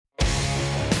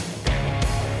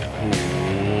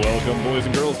Welcome, boys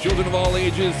and girls, children of all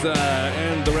ages,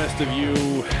 and the rest of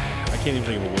you. I can't even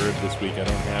think of a word this week. I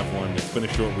don't have one. It's been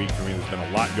a short week for me. There's been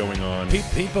a lot going on.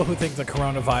 People who think the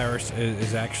coronavirus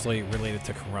is actually related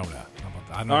to corona.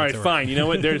 All right, fine. You know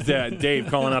what? There's Dave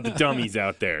calling out the dummies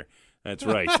out there. That's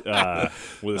right.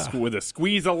 With a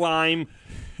squeeze of lime.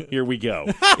 Here we go.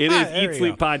 It is Eat,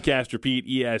 Sleep, Podcast, Repeat,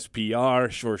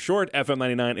 ESPR, short, FM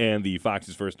 99, and the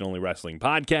Fox's first and only wrestling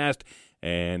podcast.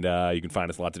 And you can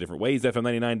find us lots of different ways,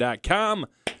 FM99.com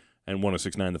and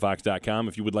 1069thefox.com.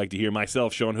 If you would like to hear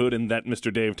myself, Sean Hood, and that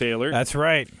Mr. Dave Taylor. That's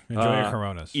right. Enjoy your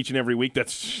Coronas. Each and every week.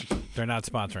 They're not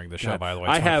sponsoring the show, by the way.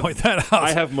 I have point that out.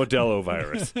 I have Modelo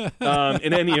virus.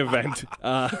 In any event,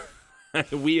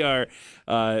 we are.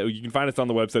 You can find us on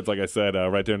the websites, like I said,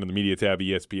 right there under the media tab,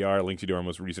 ESPR. Links you to our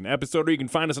most recent episode, or you can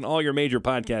find us on all your major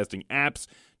podcasting apps.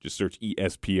 Just search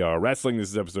ESPR Wrestling. This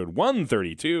is episode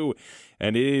 132,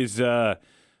 and it is.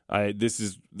 This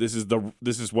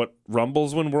is what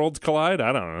rumbles when worlds collide.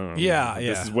 I don't know. Yeah.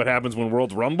 This is what happens when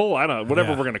worlds rumble. I don't know.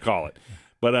 Whatever we're going to call it.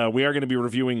 But we are going to be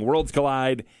reviewing Worlds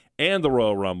Collide and the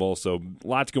Royal Rumble. So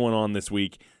lots going on this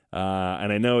week.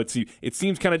 And I know it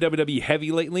seems kind of WWE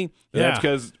heavy lately. Yeah. That's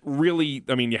because really,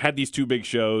 I mean, you had these two big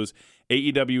shows.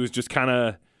 AEW is just kind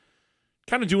of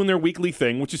doing their weekly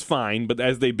thing, which is fine. But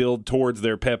as they build towards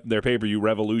their pay-per-view,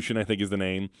 Revolution, I think is the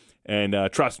name. And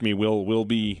trust me, we'll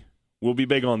be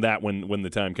big on that when the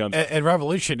time comes. And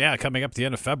Revolution, coming up at the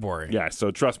end of February. Yeah,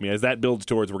 so trust me, as that builds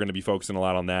towards, we're going to be focusing a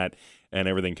lot on that and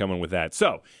everything coming with that.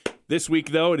 So this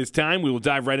week, though, it is time. We will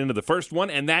dive right into the first one,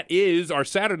 and that is our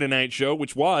Saturday night show,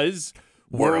 which was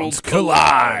Worlds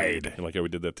Collide. I like how we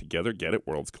did that together. Get it?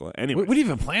 Worlds Collide. Anyway. We didn't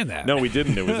even plan that. No, we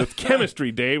didn't. It was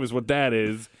chemistry, Dave, is what that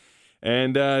is.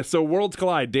 And so Worlds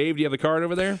Collide. Dave, do you have the card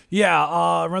over there? Yeah,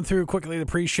 I'll run through quickly the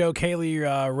pre-show.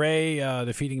 Kaylee Ray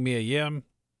defeating Mia Yim.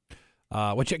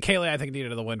 Which Kaylee, I think,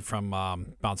 needed the win from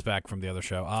bounce back from the other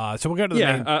show. So we'll go to the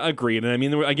main. Agreed. And I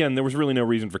mean, there was really no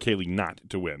reason for Kaylee not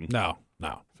to win. No.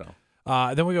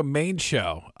 So then we go main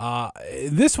show.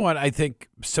 This one, I think,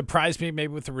 surprised me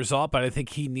maybe with the result, but I think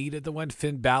he needed the win.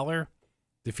 Finn Balor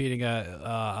defeating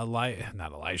not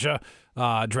Elijah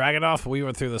Dragunov. We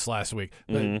went through this last week,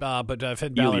 but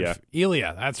Finn Balor,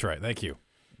 Ilya. That's right. Thank you.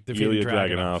 Ilya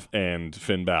Dragunov and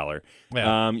Finn Balor.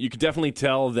 Yeah. You could definitely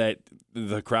tell that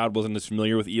the crowd wasn't as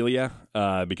familiar with Ilya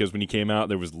because when he came out,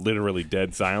 there was literally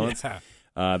dead silence.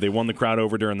 They won the crowd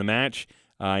over during the match.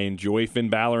 I enjoy Finn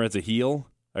Balor as a heel.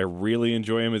 I really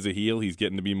enjoy him as a heel. He's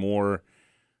getting to be more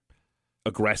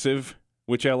aggressive,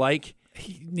 which I like.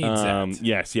 He needs that.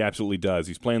 Yes, he absolutely does.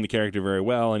 He's playing the character very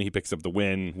well, and he picks up the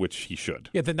win, which he should.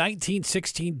 Yeah, the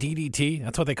 1916 DDT.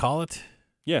 That's what they call it.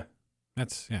 Yeah.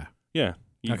 Yeah.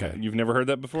 You've never heard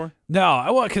that before?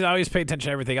 No, because I always pay attention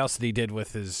to everything else that he did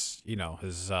with his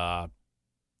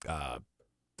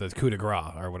the coup de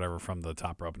grace or whatever from the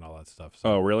top rope and all that stuff. So.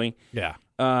 Oh, really? Yeah.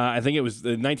 I think it was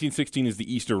 1916 is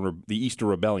the Easter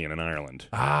Rebellion in Ireland.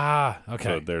 Ah, okay.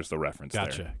 So there's the reference.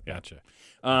 Gotcha.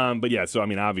 But yeah, so I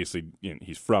mean, obviously,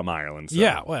 he's from Ireland.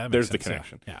 So well, there's the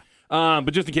connection. Yeah.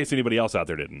 But just in case anybody else out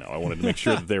there didn't know, I wanted to make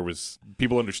sure that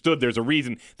people understood there's a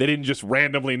reason they didn't just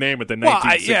randomly name it the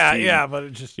 1916. But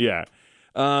it just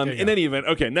in any event,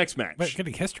 okay, next match. But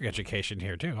getting history education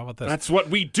here too. How about this? That's what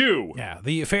we do. Yeah,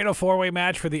 the fatal four-way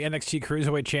match for the NXT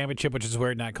Cruiserweight Championship, which is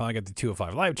weird not calling it the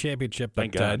 205 Live Championship. But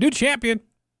Thank God. New champion.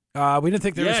 We didn't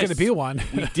think there was going to be one.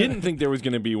 We didn't think there was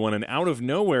going to be one, and out of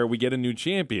nowhere, we get a new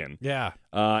champion. Yeah.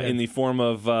 In the form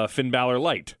of Finn Balor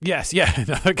Light. Yes,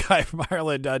 another guy from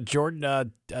Ireland,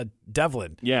 Jordan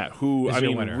Devlin. Yeah, who, I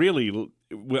mean, winner. really,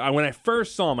 when I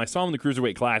first saw him, I saw him in the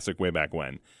Cruiserweight Classic way back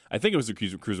when. I think it was the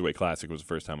Cruiserweight Classic was the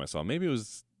first time I saw him. Maybe it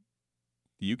was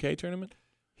the UK tournament?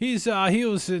 He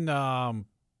was in...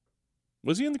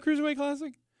 Was he in the Cruiserweight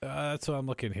Classic? That's what I'm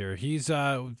looking here. He's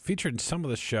featured in some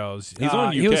of the shows. He's on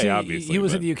UK, obviously. He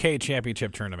was in the UK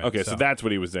Championship tournament. Okay, so that's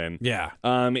what he was in. Yeah.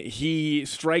 He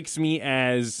strikes me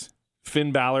as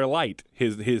Finn Balor Light.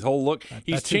 His whole look.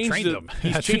 He's changed him.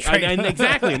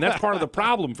 Exactly, and that's part of the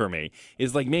problem for me.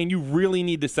 Is like, man, you really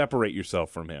need to separate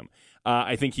yourself from him.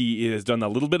 I think he has done a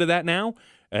little bit of that now,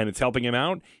 and it's helping him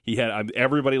out. He had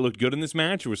everybody looked good in this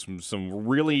match. There was some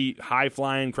really high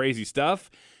flying, crazy stuff.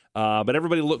 But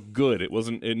everybody looked good.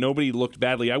 Nobody looked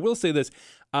badly. I will say this: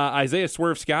 Isaiah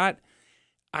Swerve Scott.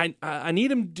 I need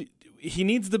him. He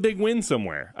needs the big win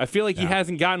somewhere. I feel like he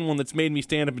hasn't gotten one that's made me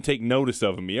stand up and take notice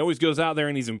of him. He always goes out there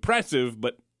and he's impressive,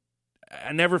 but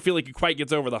I never feel like he quite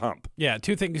gets over the hump. Yeah,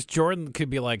 two things. Jordan could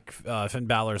be like Finn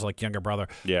Balor's like younger brother.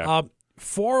 Yeah.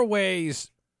 4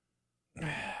 ways,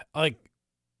 like.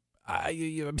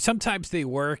 Sometimes they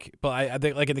work, but I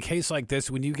think like in a case like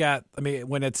this, when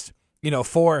it's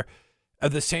 4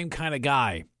 of the same kind of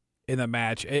guy, in the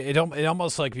match, it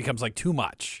almost like becomes like too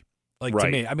much. Like to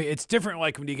me, I mean, it's different.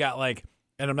 Like when you got like,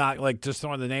 and I'm not like just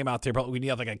throwing the name out there, but when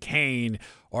you have like a Kane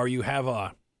or you have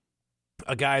a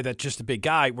guy that's just a big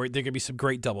guy, where there could be some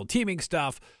great double teaming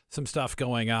stuff, some stuff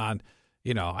going on.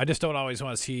 I just don't always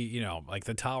want to see, like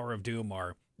the Tower of Doom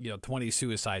or 20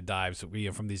 suicide dives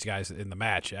from these guys in the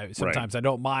match. Sometimes I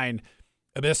don't mind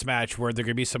a mismatch where there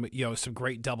could be some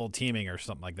great double teaming or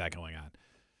something like that going on.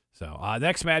 So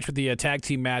next match with the tag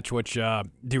team match, which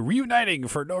they're reuniting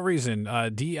for no reason.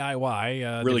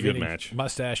 DIY, really good match.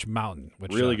 Mustache Mountain,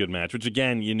 which really good match. Which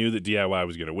again, you knew that DIY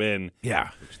was going to win.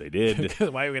 Yeah, which they did.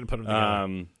 Why are we going to put them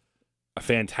together? A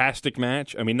fantastic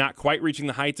match. I mean, not quite reaching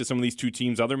the heights of some of these two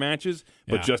teams' other matches,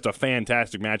 but just a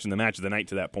fantastic match and the match of the night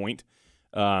to that point.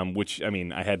 Which, I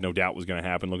mean, I had no doubt was going to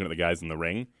happen looking at the guys in the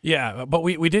ring. Yeah, but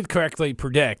we did correctly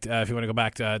predict, if you want to go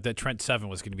back to that Trent Seven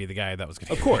was going to be the guy that was going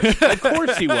to Of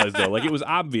course he was, though. Like, it was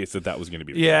obvious that was going to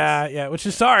be the case. Yeah, which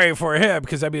is sorry for him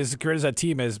because, I mean, as great as that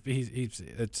team is,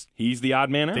 he's the odd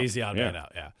man out. He's the odd man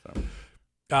out, yeah. So.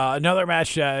 Another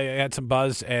match had some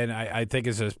buzz, and I think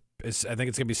I think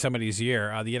it's going to be somebody's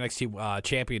year. The NXT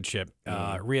Championship,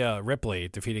 Rhea Ripley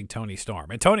defeating Toni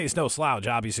Storm. And Toni is no slouch,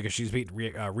 obviously, because she's beaten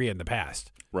Rhea in the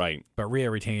past. Right. But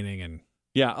Rhea retaining and...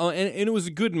 Yeah, and it was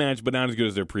a good match, but not as good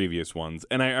as their previous ones.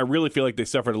 And I really feel like they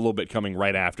suffered a little bit coming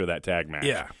right after that tag match.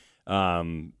 Yeah.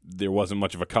 There wasn't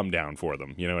much of a come down for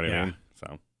them. You know what I mean?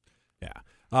 So. Yeah.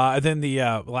 And then the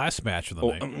last match of the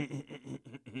night.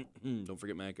 Don't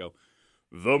forget Mako.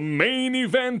 The main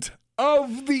event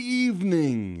of the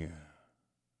evening.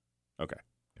 Okay.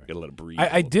 Get a little breathe.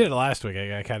 I did it last week.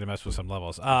 I kind of messed with some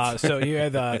levels. So you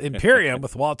had Imperium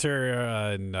with Walter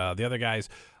and the other guys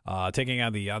taking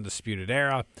on the Undisputed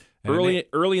Era.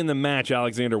 Early in the match,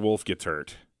 Alexander Wolf gets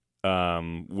hurt,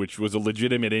 which was a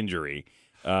legitimate injury.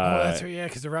 That's right. Yeah,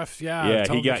 because the ref. He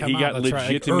got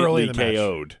legitimately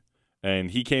KO'd, and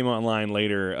he came online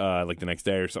later, like the next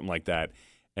day or something like that,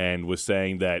 and was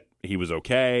saying that he was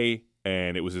okay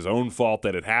and it was his own fault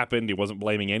that it happened. He wasn't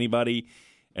blaming anybody.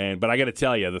 But I got to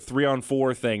tell you, the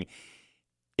 3-on-4 thing,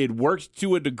 it worked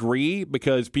to a degree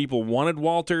because people wanted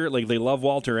Walter, like they love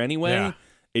Walter anyway. Yeah.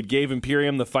 It gave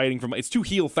Imperium the fighting from. It's two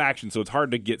heel factions, so it's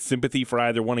hard to get sympathy for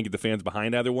either one and get the fans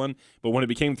behind either one. But when it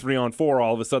became 3-on-4,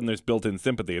 all of a sudden there's built-in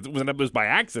sympathy. It was by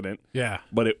accident. Yeah,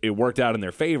 but it worked out in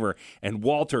their favor. And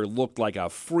Walter looked like a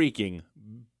freaking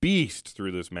beast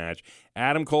through this match.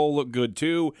 Adam Cole looked good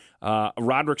too.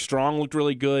 Roderick Strong looked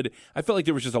really good. I felt like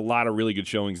there was just a lot of really good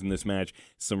showings in this match.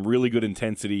 Some really good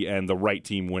intensity and the right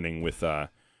team winning with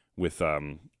help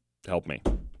me.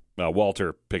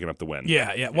 Walter picking up the win.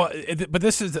 Yeah. Well, but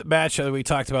this is the match that we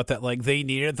talked about that like they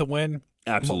needed the win.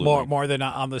 Absolutely. More than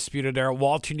on the Undisputed Era.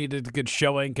 Walter needed a good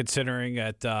showing considering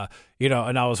that,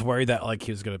 and I was worried that like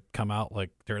he was going to come out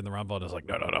like during the Rumble and I was like,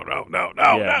 no.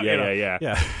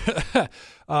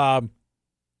 Yeah.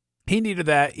 He needed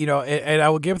that, and I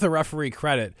will give the referee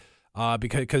credit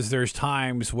because there's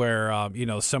times where,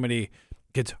 somebody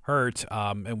gets hurt.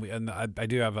 And I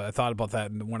do have a thought about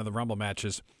that in one of the Rumble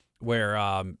matches where,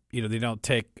 they don't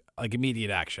take like immediate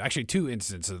action. Actually, two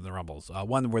instances in the Rumbles,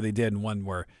 one where they did and one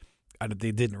where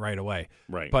they didn't right away.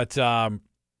 Right. But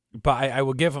I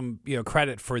will give him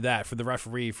credit for that, for the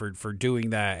referee for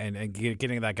doing that and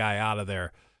getting that guy out of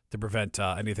there to prevent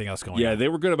anything else going on. Yeah, they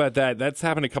were good about that. That's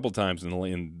happened a couple times over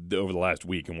the last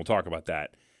week, and we'll talk about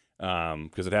that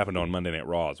because it happened on Monday Night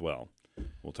Raw as well.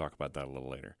 We'll talk about that a little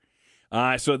later.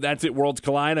 So that's it, Worlds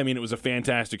Collide. I mean, it was a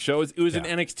fantastic show. It was an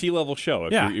NXT-level show.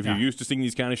 If you're used to seeing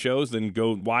these kind of shows, then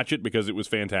go watch it because it was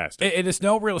fantastic. It is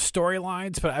no real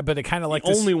storylines, but it kind of like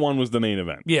the only one was the main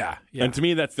event. Yeah. And to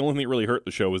me, that's the only thing that really hurt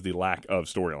the show was the lack of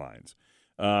storylines.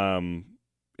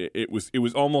 It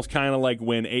was almost kind of like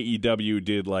when AEW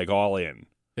did like All In.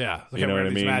 Yeah. You know what I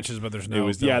mean? Matches, but there's no.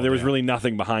 There was really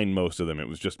nothing behind most of them. It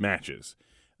was just matches.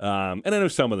 And I know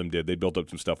some of them did. They built up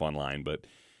some stuff online, but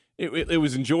it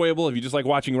was enjoyable. If you just like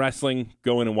watching wrestling,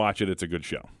 go in and watch it. It's a good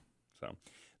show. So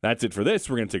that's it for this.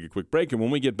 We're going to take a quick break, and when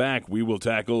we get back, we will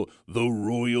tackle the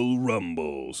Royal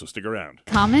Rumble. So stick around.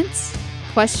 Comments?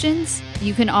 Questions?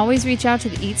 You can always reach out to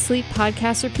the Eat Sleep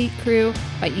Podcast Repeat crew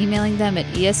by emailing them at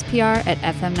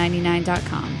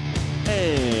espr@fm99.com.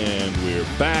 And we're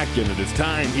back, and it is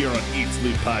time here on Eat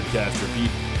Sleep Podcast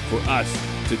Repeat for us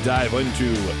to dive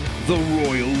into the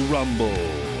Royal Rumble,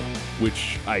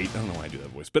 which I don't know why I do that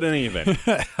voice, but in any event,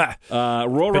 Royal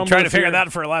Rumble. Trying to figure that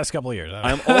out for the last couple of years.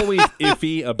 I'm always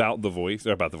iffy about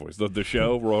the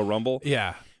show Royal Rumble.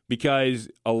 Yeah. Because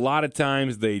a lot of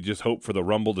times they just hope for the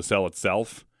Rumble to sell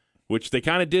itself, which they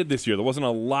kind of did this year. There wasn't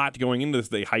a lot going into this.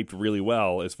 They hyped really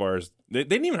well as far as they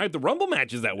didn't even hype the Rumble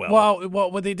matches that well. Well,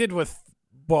 what they did with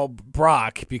Well,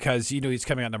 Brock, because he's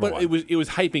coming out number But one. it was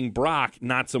hyping Brock,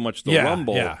 not so much the Yeah,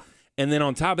 Rumble. yeah. And then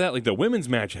on top of that, like the women's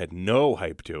match had no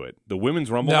hype to it. The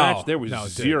women's Rumble No, match, there was no, it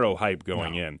zero hype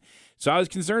going in. So I was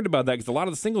concerned about that because a lot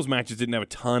of the singles matches didn't have a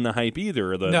ton of hype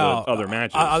either. The other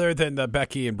matches, other than the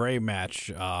Becky and Bray match.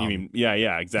 you mean?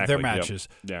 Yeah, exactly. Their matches.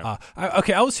 Yep. Yeah.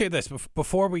 I will say this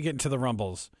before we get into the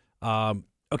Rumbles.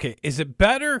 Okay, is it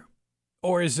better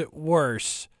or is it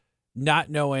worse not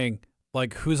knowing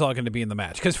like who's all going to be in the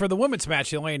match? Because for the women's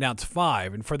match, they only announced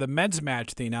 5, and for the men's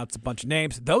match, they announced a bunch of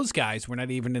names. Those guys were not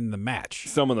even in the match.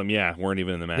 Some of them, weren't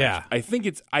even in the match. Yeah. I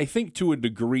think to a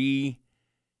degree,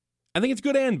 I think it's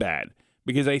good and bad.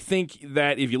 Because I think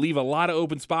that if you leave a lot of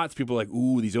open spots, people are like,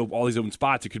 ooh, all these open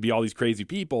spots, it could be all these crazy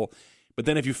people. But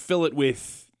then if you fill it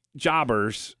with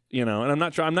jobbers, and I'm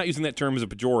not using that term as a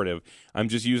pejorative. I'm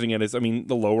just using it as, the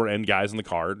lower end guys on the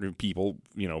card, people,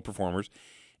 performers.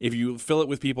 If you fill it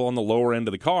with people on the lower end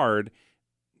of the card,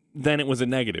 then it was a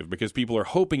negative because people are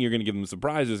hoping you're going to give them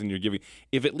surprises and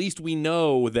if at least we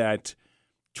know that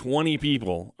 20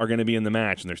 people are going to be in the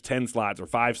match and there's 10 slots or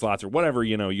 5 slots or whatever,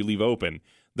 you leave open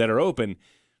that are open,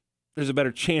 there's a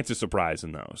better chance of surprise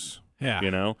in those.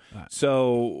 Yeah.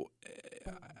 So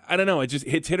I don't know. It's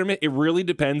hit or miss. It really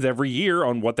depends every year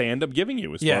on what they end up giving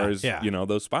you as far as,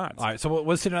 those spots. All right. So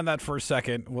we'll sit on that for a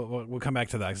second. We'll come back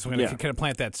to that. So we're going to kind of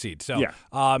plant that seed. So,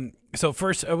 so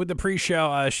first with the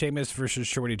pre-show, Sheamus versus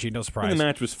Shorty G, no surprise. And the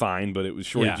match was fine, but it was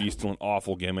Shorty G still an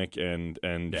awful gimmick and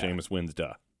Sheamus wins,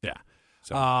 duh. Yeah.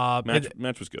 So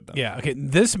match was good though. Yeah. Okay.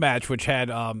 This match, which had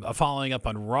a following up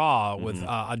on Raw with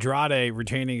Andrade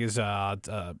retaining his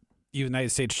United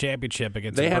States Championship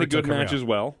against. They had a Humberto good Carrillo. match as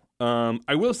well.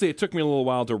 I will say it took me a little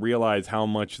while to realize how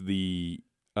much the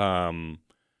the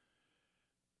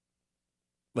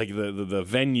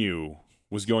venue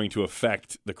was going to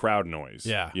affect the crowd noise.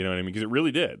 Yeah. You know what I mean? Because it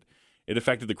really did. It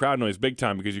affected the crowd noise big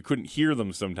time because you couldn't hear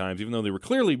them sometimes, even though they were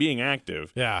clearly being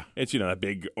active. Yeah. It's, that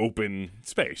big open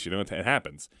space. It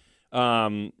happens.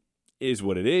 Is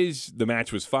what it is. The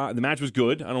match was fine. The match was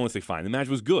good. I don't want to say fine. The match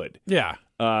was good. Yeah.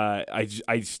 I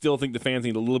still think the fans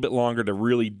need a little bit longer to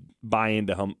really buy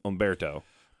into Humberto.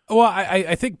 Well,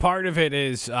 I think part of it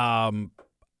is,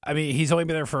 he's only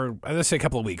been there for, let's say a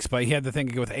couple of weeks, but he had the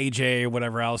thing with AJ or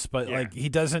whatever else. But he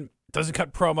doesn't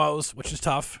cut promos, which is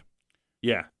tough.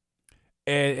 Yeah.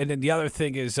 And then the other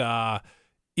thing is,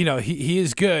 he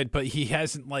is good, but he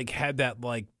hasn't had that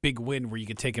big win where you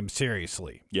can take him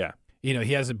seriously. Yeah.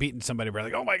 He hasn't beaten somebody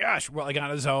where oh my gosh,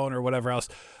 on his own or whatever else.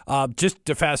 Just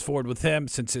to fast forward with him,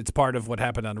 since it's part of what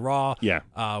happened on Raw. Yeah.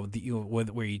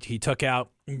 Where he took out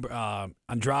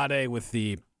Andrade with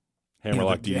the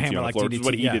Hammerlock DDT on the floor, which is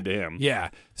what he did to him. Yeah.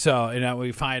 So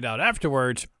we find out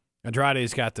afterwards,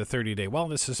 Andrade's got the 30-day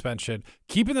wellness suspension,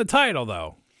 keeping the title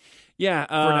though. Yeah.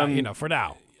 For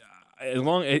now.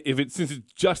 Since it's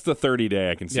just the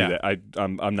 30-day, I can see that.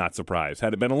 I'm not surprised.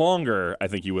 Had it been longer, I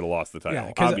think you would have lost the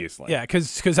title. Obviously,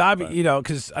 because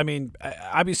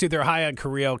obviously they're high on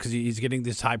Carrillo because he's getting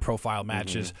these high-profile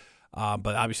matches,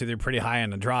 but obviously they're pretty high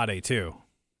on Andrade too.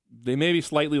 They may be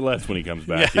slightly less when he comes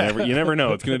back. You never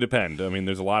know. It's going to depend.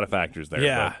 There's a lot of factors there.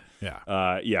 Yeah,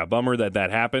 but, bummer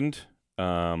that happened.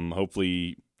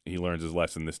 Hopefully he learns his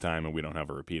lesson this time, and we don't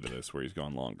have a repeat of this where he's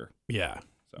gone longer. Yeah.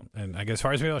 So, and I guess as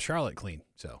far as we know, Charlotte clean.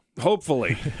 So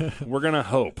hopefully, we're gonna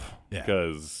hope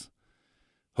because,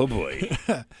 hopefully,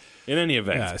 in any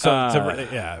event,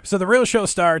 So the real show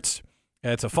starts.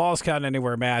 It's a Falls Count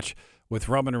Anywhere match with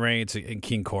Roman Reigns and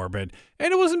King Corbin,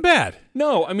 and it wasn't bad.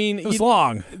 No, I mean it was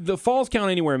long. The Falls Count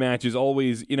Anywhere match is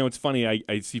always, it's funny.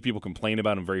 I see people complain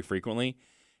about them very frequently.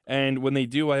 And when they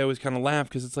do, I always kind of laugh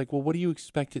because it's like, well, what do you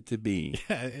expect it to be?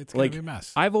 Yeah, it's going to be a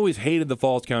mess. I've always hated the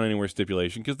Falls Count Anywhere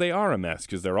stipulation because they are a mess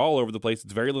because they're all over the place.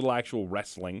 It's very little actual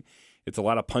wrestling. It's a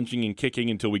lot of punching and kicking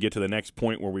until we get to the next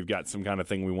point where we've got some kind of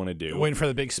thing we want to do. Waiting for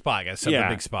the big spot. The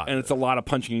big spot. And it's a lot of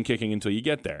punching and kicking until you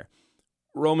get there.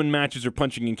 Roman matches are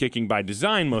punching and kicking by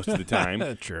design most of the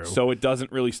time. True. So it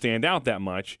doesn't really stand out that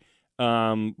much.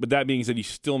 But that being said, he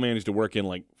still managed to work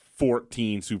in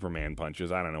 14 Superman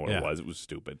punches. I don't know what it was. It was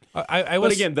stupid.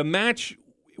 But again, the match,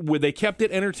 they kept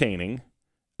it entertaining.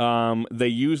 They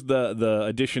used the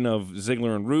addition of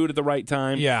Ziggler and Rude at the right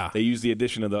time. Yeah. They used the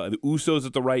addition of the Usos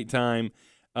at the right time.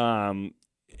 And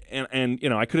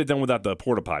I could have done without the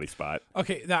porta potty spot.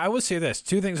 Okay, now I will say this: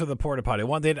 2 things with the porta potty.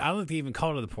 One, I don't think they even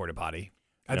called it the porta potty.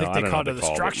 I think they called it the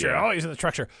structure. Oh, he's in the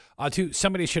structure. 2,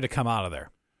 somebody should have come out of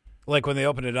there. Like when they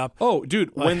opened it up. Oh,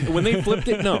 dude, when they flipped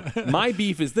it, no. My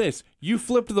beef is this. You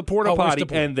flipped the porta potty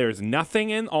and there's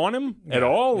nothing on him at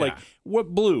all? Yeah. Like, what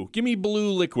blue? Give me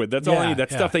blue liquid. That's all I need.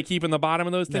 That stuff they keep in the bottom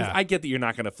of those things. Yeah. I get that you're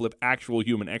not going to flip actual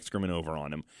human excrement over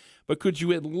on him. But could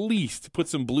you at least put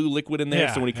some blue liquid in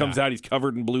there so when he comes out, he's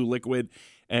covered in blue liquid?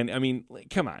 And, I mean,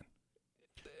 come on.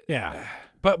 Yeah.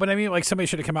 But I mean, like, somebody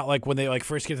should have come out, like, when they, like,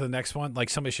 first get to the next one, like,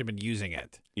 somebody should have been using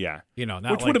it. Yeah. You know,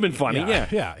 not which like, would have been funny, yeah.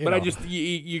 Yeah. But I just,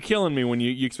 you're killing me when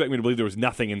you expect me to believe there was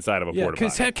nothing inside of a porta potty.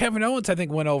 Because Kevin Owens, I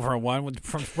think, went over in one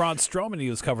from Braun Strowman. He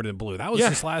was covered in blue. That was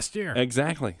just last year.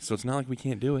 Exactly. So it's not like we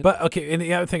can't do it. But, okay, and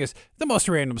the other thing is, the most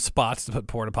random spots to put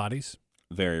porta potties.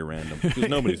 Very random because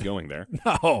nobody's going there.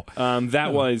 No. But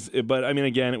I mean,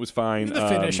 again, it was fine. The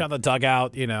finish on the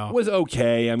dugout, was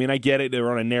okay. I mean, I get it.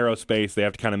 They're on a narrow space. They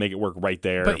have to kind of make it work right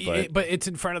there. But it's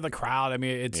in front of the crowd. I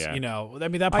mean, it's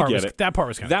that part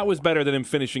was kind of that was better than him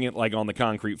finishing it like on the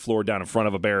concrete floor down in front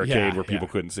of a barricade where people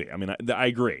couldn't see. I mean, I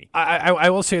agree. I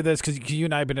will say this because you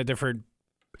and I have been at different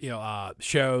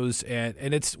shows, and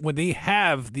it's when they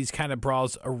have these kind of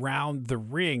brawls around the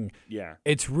ring,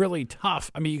 it's really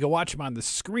tough. I mean, you can watch them on the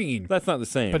screen. That's not the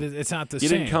same. But it's not the same.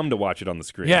 You didn't come to watch it on the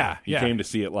screen. You came to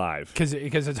see it live. Because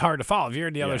it's hard to follow. If you're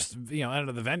in the other end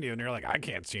of the venue and you're like, I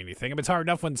can't see anything. I mean, it's hard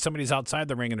enough when somebody's outside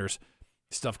the ring and there's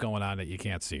stuff going on that you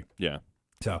can't see. Yeah.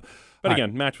 So, but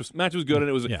again, match was good, and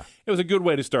it was a good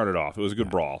way to start it off. It was a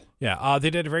good brawl. Yeah, they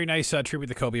did a very nice tribute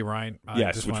to Kobe Bryant.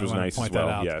 Yes, which was nice as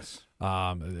well. Yes,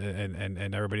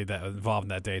 and everybody that was involved in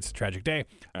that day. It's a tragic day.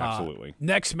 Absolutely.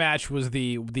 Next match was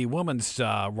the women's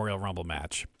Royal Rumble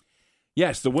match.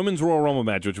 Yes, the women's Royal Rumble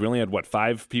match, which we only had,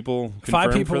 5 people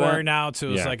confirmed 5 people for that? were now, so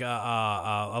it was like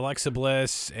Alexa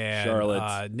Bliss and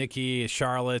Charlotte. Nikki,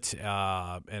 Charlotte, and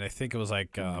I think it was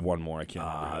like one more. I can't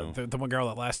remember. The one girl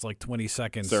that lasted like 20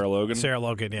 seconds. Sarah Logan? Sarah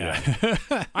Logan, yeah.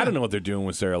 I don't know what they're doing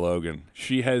with Sarah Logan.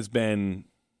 She has been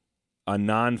a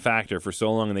non-factor for so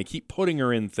long, and they keep putting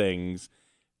her in things,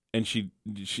 and she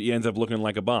ends up looking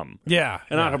like a bum. Yeah.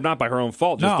 And not by her own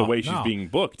fault, just the way she's being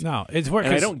booked. No, it's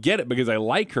working. And I don't get it because I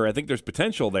like her. I think there's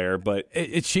potential there, but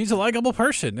she's a likable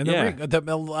person. In the ring.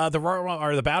 The Royal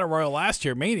or the Battle Royal last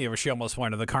year, Mania, where she almost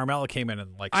won. The Carmella came in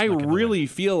and I really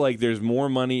feel like there's more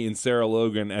money in Sarah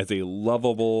Logan as a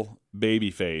lovable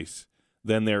babyface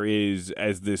than there is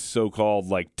as this so-called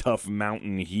like tough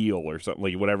mountain heel or something,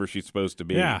 like whatever she's supposed to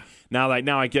be. Yeah. Now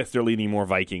I guess they're leaning more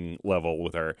Viking level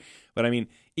with her, but I mean,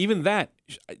 even that,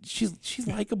 she's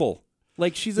likable.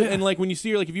 Like and like when you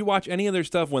see her, like if you watch any of their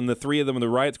stuff when the 3 of them in the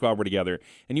Riot Squad were together,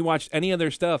 and you watched any of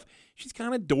their stuff, she's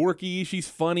kind of dorky. She's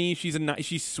funny.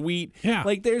 She's sweet. Yeah.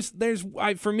 Like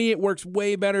for me, it works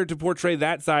way better to portray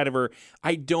that side of her.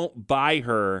 I don't buy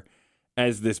her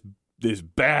as this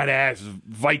badass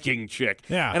Viking chick.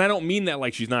 Yeah. And I don't mean that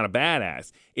like she's not a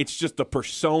badass. It's just the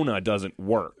persona doesn't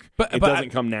work. It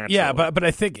doesn't come naturally. Yeah, but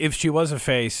I think if she was a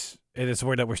face, it is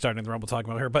weird that we're starting the Rumble talking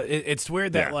about her, but it's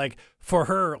weird that like for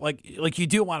her, like you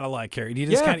do want to like her. You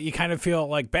just kind of feel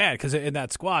like bad because in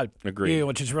that squad, agree,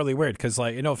 which is really weird because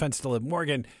like no offense to Liv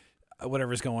Morgan,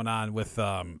 whatever's going on with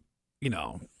that.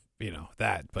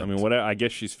 But I mean, whatever. I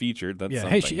guess she's featured. That's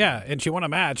something. And she won a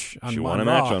match. She won a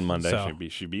match Raw, on Monday. So.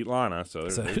 She beat Lana, so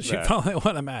she probably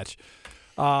won a match.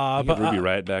 But Ruby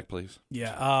Riott back, please.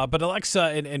 Yeah, but Alexa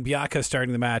and Bianca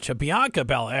starting the match. Bianca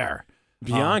Belair.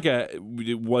 Bianca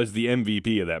was the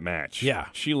MVP of that match. Yeah,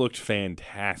 she looked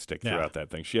fantastic throughout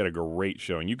that thing. She had a great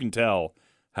showing. You can tell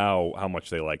how much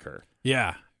they like her.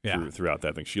 Yeah. Throughout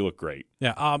that thing, she looked great.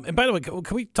 Yeah. And by the way,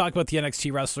 can we talk about the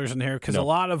NXT wrestlers in here? Because a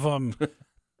lot of them,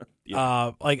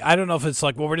 like I don't know if it's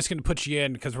like, well, we're just going to put you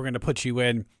in because we're going to put you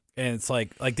in, and it's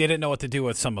like they didn't know what to do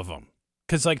with some of them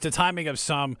because like the timing of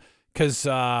some. Because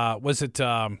was it?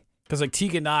 Because like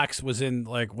Tegan Knox was in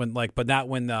but not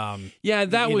when.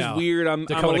 That was weird. I'm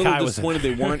a little disappointed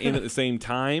they weren't in at the same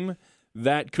time.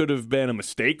 That could have been a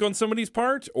mistake on somebody's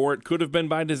part, or it could have been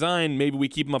by design. Maybe we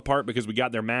keep them apart because we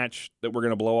got their match that we're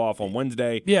going to blow off on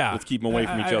Wednesday. Yeah, let's keep them away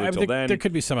from each other till then. There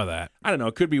could be some of that. I don't know.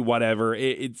 It could be whatever.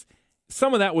 It's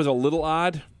some of that was a little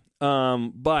odd,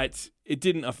 but it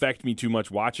didn't affect me too much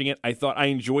watching it. I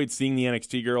enjoyed seeing the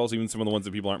NXT girls, even some of the ones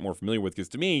that people aren't more familiar with, because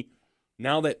to me,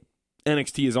 now that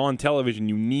NXT is on television,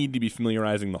 you need to be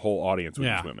familiarizing the whole audience with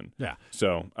these women. Yeah.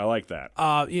 So I like that.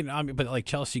 But like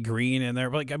Chelsea Green in there,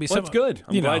 but like that's good.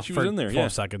 I'm glad she was in there.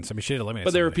 12 seconds. I mean, she eliminated.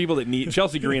 But there are people that need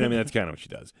Chelsea Green. I mean, that's kind of what she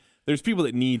does. There's people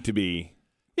that need to be.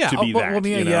 Yeah. That.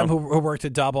 Mia Yim, who worked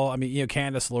at Double. I mean,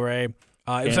 Candice LeRae.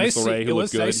 It was nice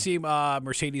to see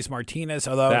Mercedes Martinez,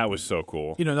 although that was so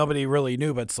cool. Nobody really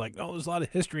knew, but it's like, there's a lot of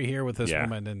history here with this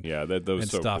woman and that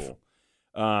was so stuff.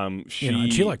 Cool.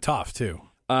 She looked tough too.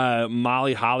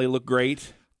 Molly Holly looked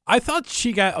great. I thought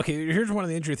she got okay. Here's one of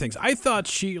the injury things. I thought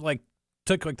she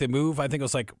took the move. I think it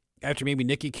was after maybe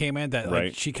Nikki came in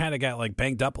that she kind of got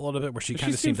banged up a little bit, where she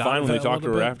kind of seemed fine when they talked to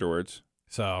her bit. afterwards.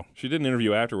 So she did an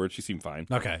interview afterwards. She seemed fine.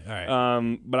 Okay, all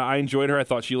right. But I enjoyed her. I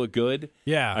thought she looked good.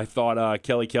 Yeah. I thought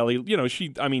Kelly,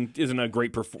 she isn't a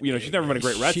great she's never been a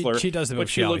great wrestler. She does the but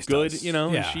she looked good. Does.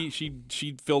 Yeah.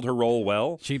 She filled her role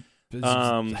well.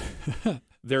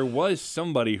 There was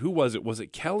somebody. Who was it? Was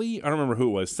it Kelly? I don't remember who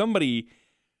it was. Somebody,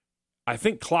 I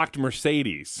think, clocked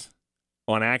Mercedes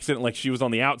on accident. She was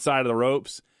on the outside of the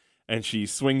ropes, and she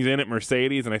swings in at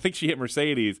Mercedes, and I think she hit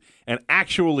Mercedes and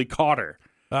actually caught her.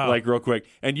 Real quick.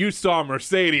 And you saw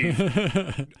Mercedes.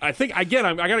 I think, again,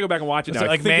 I got to go back and watch it now.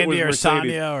 I think Mandy it was or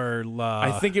Mercedes. Sonya or...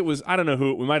 I think it was, I don't know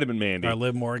who, it might have been Mandy. Or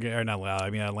Liv Morgan, or not,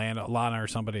 Lana or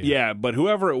somebody. Yeah, but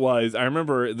whoever it was, I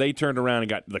remember they turned around and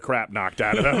got the crap knocked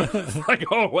out of them. It's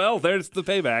oh, well, there's the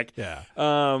payback. Yeah.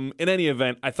 In any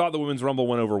event, I thought the Women's Rumble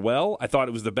went over well. I thought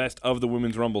it was the best of the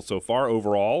Women's Rumble so far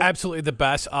overall. Absolutely the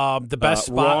best. The best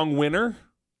spot. Wrong winner.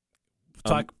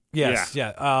 Yes,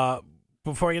 yeah.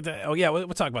 Before I get to, we'll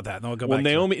talk about that. And then we'll go back.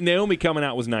 Naomi coming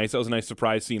out was nice. That was a nice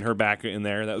surprise seeing her back in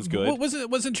there. That was good.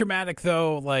 Wasn't dramatic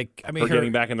though. Her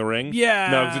getting back in the ring.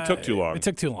 Yeah, no, because it took too long. It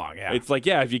took too long. Yeah, it's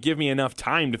if you give me enough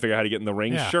time to figure out how to get in the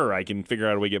ring, sure, I can figure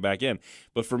out a way to get back in.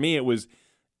 But for me, it was.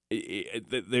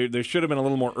 There should have been a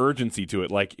little more urgency to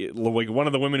it. One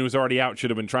of the women who was already out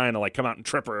should have been trying to come out and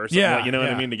trip her or something. You know what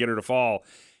I mean, to get her to fall.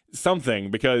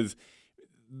 Something, because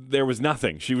there was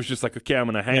nothing. She was just okay, I'm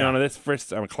going to hang on to this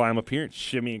first. I'm going to climb up here and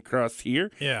shimmy across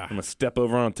here. Yeah. I'm going to step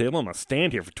over on the table. I'm going to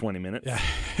stand here for 20 minutes. Yeah.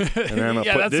 And then I'm going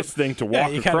to put this thing to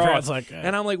walk across.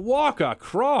 And I'm walk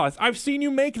across? I've seen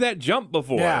you make that jump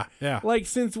before. Yeah.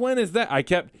 Since when is that? I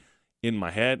kept, in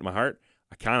my head, my heart,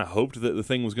 I kind of hoped that the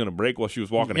thing was going to break while she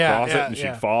was walking across it and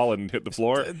she'd fall and hit the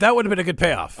floor. That would have been a good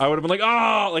payoff. I would have been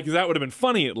that would have been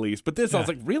funny at least. But this, I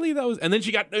was really? That was, and then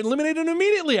she got eliminated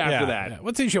immediately after that. Yeah.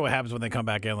 Let's see what happens when they come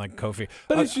back in Kofi.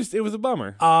 But it was a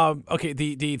bummer. Okay,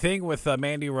 the thing with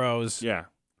Mandy Rose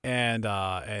and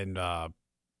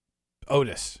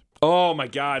Otis. Oh my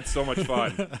God, so much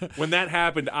fun. When that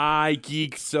happened, I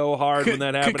geeked so hard when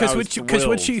that happened. Because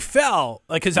when she fell,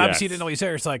 because obviously you didn't know he's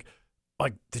there, it's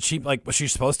did she was she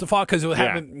supposed to fall? Because it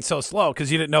happened so slow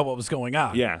because you didn't know what was going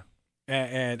on. Yeah.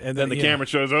 And then the camera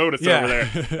shows Otis over there.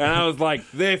 And I was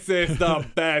this is the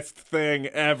best thing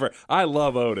ever. I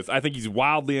love Otis. I think he's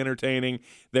wildly entertaining.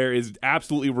 There is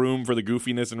absolutely room for the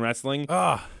goofiness in wrestling.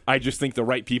 I just think the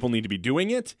right people need to be doing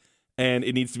it. And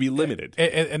it needs to be limited.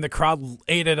 And the crowd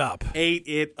ate it up.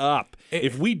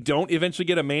 If we don't eventually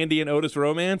get a Mandy and Otis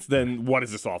romance, then what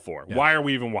is this all for? Yeah. Why are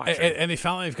we even watching? And they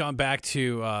finally have gone back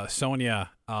to Sonya,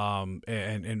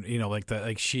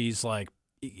 and she's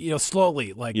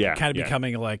slowly kind of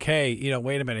becoming hey,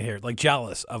 wait a minute here,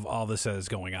 jealous of all this that is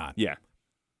going on. Yeah.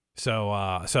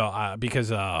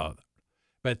 Because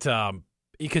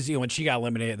when she got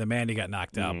eliminated, the Mandy got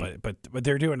knocked out, but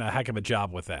they're doing a heck of a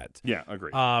job with that. Yeah,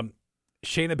 agreed.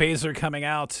 Shayna Baszler coming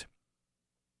out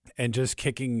and just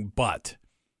kicking butt.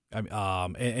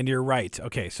 And you're right.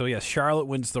 Okay, so yes, Charlotte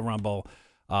wins the Rumble.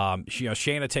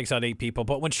 Shayna takes out 8 people,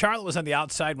 but when Charlotte was on the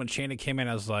outside, when Shayna came in,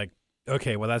 I was like,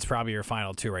 okay, well that's probably your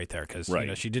final 2 right there because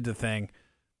she did the thing.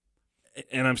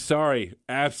 And I'm sorry,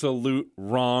 absolute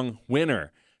wrong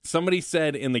winner. Somebody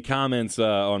said in the comments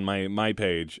on my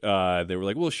page, they were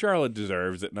like, well, Charlotte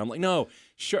deserves it. And I'm like, no.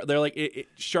 They're like,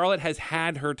 Charlotte has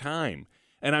had her time.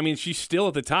 And, I mean, she's still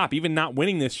at the top. Even not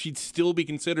winning this, she'd still be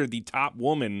considered the top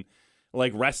woman,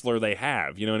 wrestler they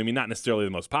have. You know what I mean? Not necessarily the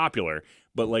most popular,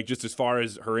 but, just as far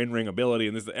as her in-ring ability.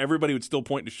 And everybody would still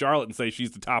point to Charlotte and say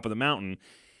she's the top of the mountain.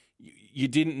 You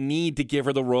didn't need to give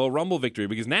her the Royal Rumble victory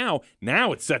because now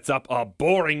it sets up a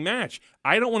boring match.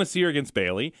 I don't want to see her against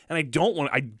Bayley, and I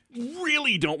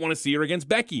really don't want to see her against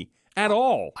Becky at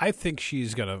all. I think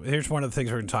she's gonna. Here's one of the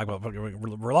things we're gonna talk about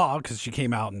Raw because she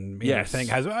came out and made her thing.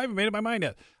 I haven't made up my mind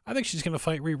yet. I think she's gonna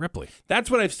fight Rhea Ripley. That's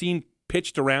what I've seen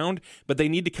pitched around, but they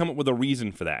need to come up with a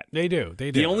reason for that. They do.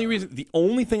 The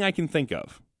only thing I can think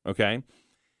of, okay.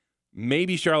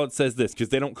 Maybe Charlotte says this because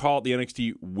they don't call it the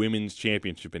NXT Women's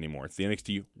Championship anymore. It's the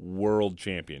NXT World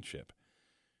Championship.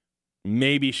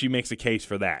 Maybe she makes a case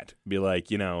for that. Be like,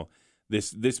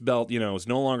 this belt, is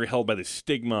no longer held by the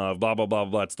stigma of blah blah blah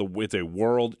blah. It's a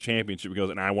world championship because,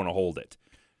 and I want to hold it.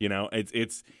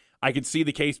 It's. I could see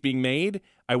the case being made.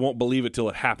 I won't believe it till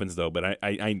it happens though. But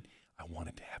I want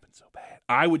it to happen so bad.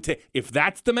 I would take if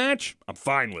that's the match. I'm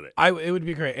fine with it. It would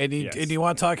be great. And you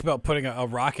want to talk about putting a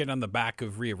rocket on the back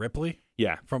of Rhea Ripley?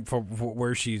 Yeah, from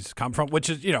where she's come from, which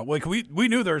is we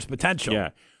knew there's potential.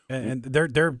 Yeah, and they're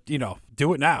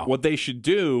do it now. What they should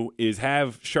do is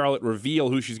have Charlotte reveal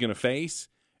who she's going to face,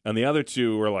 And the other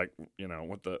two were like,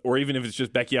 what the, or even if it's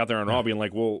just Becky out there on Raw being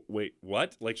like, well, wait,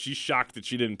 what? Like, she's shocked that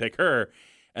she didn't pick her.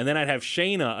 And then I'd have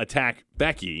Shayna attack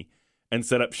Becky and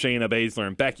set up Shayna Baszler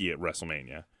and Becky at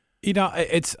WrestleMania.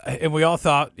 And we all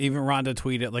thought, even Ronda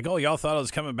tweeted, like, oh, y'all thought I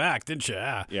was coming back, didn't you?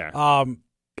 Yeah.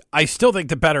 I still think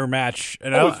the better match.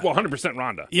 And it's 100%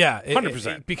 Ronda. Yeah.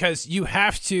 100%. Because you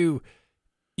have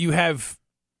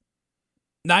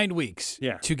 9 weeks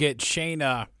to get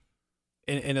Shayna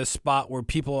in a spot where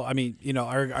people,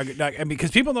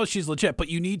 because people know she's legit, but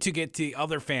you need to get the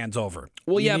other fans over.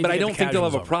 Well, yeah, but I don't think they'll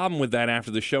have a problem with that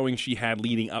after the showing she had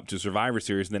leading up to Survivor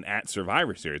Series and then at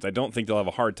Survivor Series. I don't think they'll have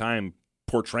a hard time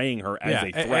portraying her as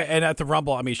a threat. And at the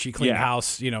Rumble, she cleaned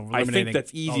house, I think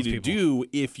that's easy to do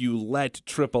if you let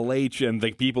Triple H and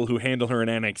the people who handle her in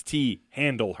NXT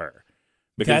handle her.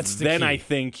 Because then I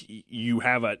think you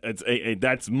have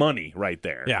that's money right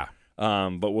there. Yeah.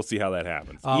 But we'll see how that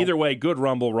happens. Either way, good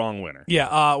Rumble, wrong winner.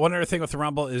 Yeah. One other thing with the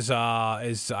Rumble is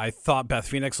I thought Beth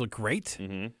Phoenix looked great.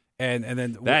 Mm-hmm. And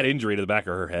then that injury to the back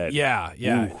of her head.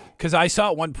 Yeah. Because I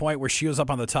saw at one point where she was up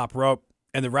on the top rope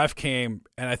and the ref came,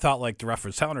 and I thought like the ref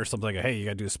was telling her something like, hey, you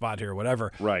got to do a spot here or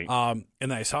whatever. Right. And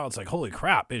then I saw it's like, holy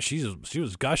crap, and she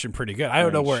was gushing pretty good. I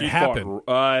don't know where it happened.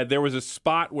 There was a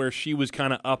spot where she was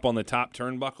kind of up on the top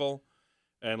turnbuckle.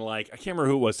 And, I can't remember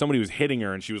who it was. Somebody was hitting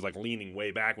her, and she was, leaning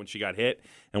way back when she got hit.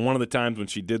 And one of the times when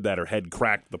she did that, her head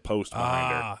cracked the post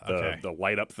behind her, the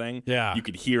light-up thing. Yeah. You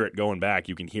could hear it going back.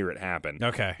 You can hear it happen.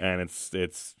 Okay. And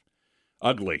it's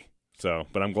ugly. So,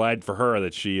 but I'm glad for her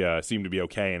that she seemed to be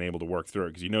okay and able to work through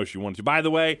it because she wanted to. By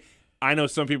the way, I know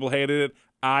some people hated it.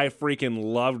 I freaking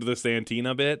loved the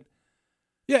Santina bit.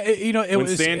 Yeah, when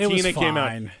Santina came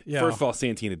out. Yeah. First of all,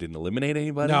 Santina didn't eliminate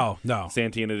anybody. No.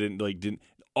 Santina didn't.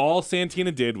 All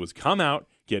Santina did was come out,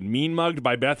 get mean mugged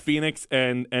by Beth Phoenix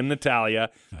and Natalya.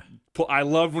 I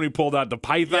loved when he pulled out the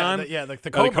python. The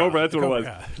cobra. The cobra, that's what it was.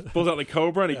 Yeah. Pulls out the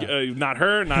cobra, and he, not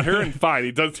her, and fine.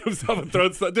 He does to himself and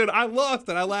throws stuff. Dude, I lost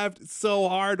it. I laughed so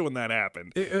hard when that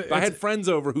happened. I had friends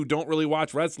over who don't really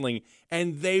watch wrestling,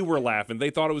 and they were laughing. They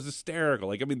thought it was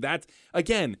hysterical. that's,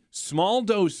 again, small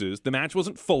doses. The match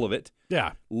wasn't full of it.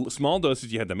 Yeah. Small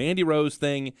doses. You had the Mandy Rose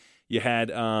thing. You had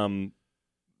the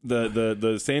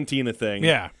Santina thing.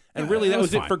 Yeah. And really, that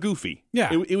was it for Goofy.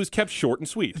 Yeah. It was kept short and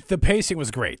sweet. The pacing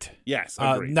was great. Yes,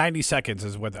 agreed. 90 seconds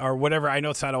is or whatever. I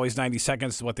know it's not always 90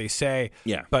 seconds is what they say.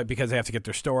 Yeah. But because they have to get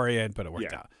their story in, but it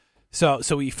worked out. So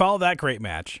we follow that great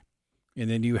match. And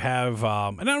then you have,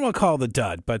 and I don't want to call it the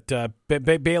dud,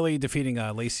 but Bayley defeating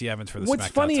Lacey Evans for the SmackDown What's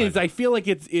funny title. is I feel like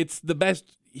it's the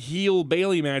best heel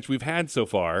Bayley match we've had so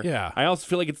far. Yeah. I also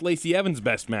feel like it's Lacey Evans'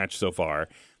 best match so far.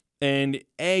 And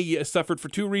you suffered for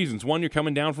two reasons. One, you're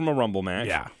coming down from a Rumble match.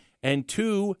 Yeah. And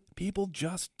two, people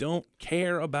just don't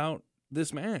care about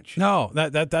this match. No,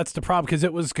 that's the problem because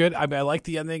it was good. I like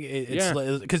the ending.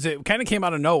 Because it kind of came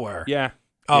out of nowhere. Yeah.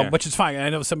 Which is fine. I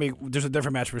know there's a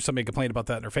different match where somebody complained about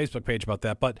that on their Facebook page about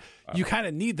that. But you kind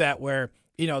of need that where,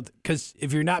 because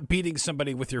if you're not beating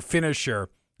somebody with your finisher,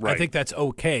 I think that's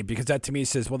okay because that to me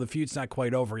says, well, the feud's not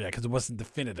quite over yet because it wasn't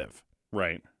definitive.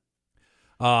 Right.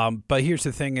 But here's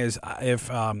the thing is if,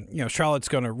 Charlotte's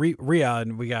going to Rhea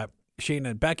and we got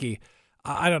Shayna and Becky,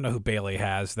 I don't know who Bayley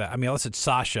has that. Unless it's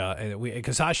Sasha,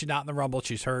 because Sasha's not in the Rumble,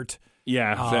 she's hurt.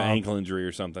 Yeah, it's an ankle injury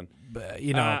or something. But,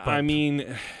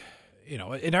 and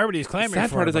everybody's clamoring. The sad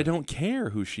for part her, is I don't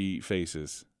care who she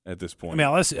faces at this point.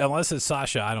 Unless it's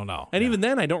Sasha, I don't know. And even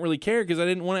then, I don't really care because I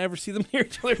didn't want to ever see them near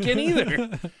each other again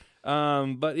either.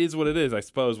 But it is what it is. I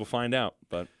suppose we'll find out.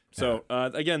 But so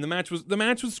again, the match was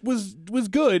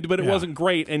good, but it wasn't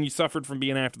great, and you suffered from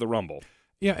being after the Rumble.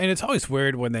 Yeah, and it's always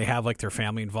weird when they have their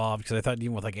family involved because I thought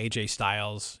even with AJ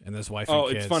Styles and his wife and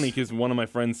kids. It's funny because one of my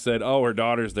friends said, her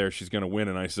daughter's there, she's going to win.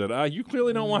 And I said, you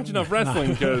clearly don't watch enough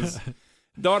wrestling because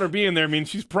daughter being there means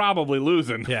she's probably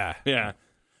losing. Yeah. Yeah.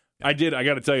 I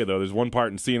got to tell you, though, there's one part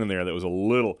and scene in there that was a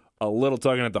little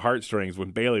tugging at the heartstrings when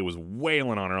Bayley was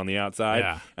wailing on her on the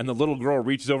outside, and the little girl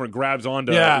reaches over and grabs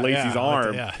onto Lacey's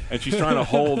arm, and she's trying to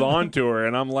hold on to her,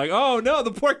 and I'm like, oh, no, the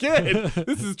poor kid.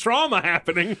 This is trauma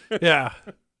happening. Yeah.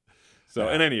 So,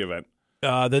 in any event.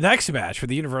 The next match for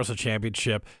the Universal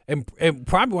Championship, and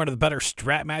probably one of the better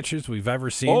strap matches we've ever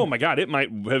seen. Oh, my God. It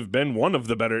might have been one of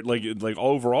the better,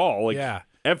 overall,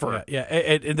 ever. Yeah.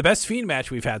 And the best Fiend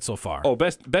match we've had so far. Oh,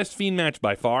 best Fiend match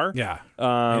by far. Yeah.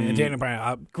 And Daniel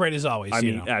Bryan, great as always.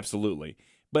 Absolutely.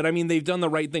 But, they've done the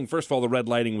right thing. First of all, the red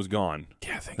lighting was gone.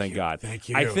 Yeah, thank God. Thank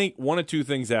you. I think one of two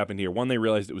things happened here. One, they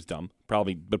realized it was dumb,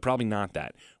 but probably not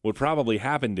that. What probably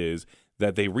happened is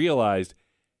that they realized,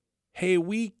 hey,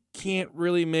 we can't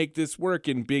really make this work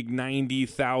in big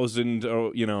 90,000,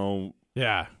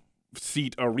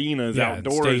 seat arenas Yeah,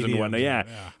 outdoors and stadiums, whatnot. Yeah.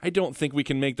 I don't think we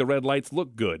can make the red lights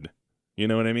look good. You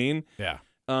know what I mean? Yeah.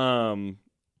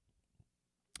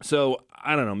 So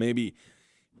I don't know, maybe.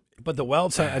 But the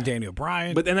welts on Daniel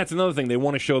Bryan. But then that's another thing. They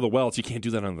want to show the welts. You can't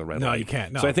do that on the red light. No, you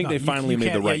can't. No, so I think they finally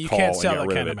made the right you call. Can't sell and that got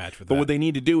rid kind of of it. match with But that. what they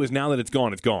need to do is now that it's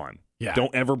gone, it's gone. Yeah.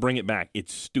 Don't ever bring it back.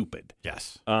 It's stupid.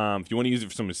 Yes. If you want to use it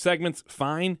for some of the segments,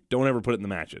 fine. Don't ever put it in the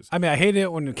matches. I mean, I hated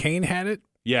it when Kane had it.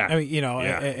 Yeah. I mean, you know,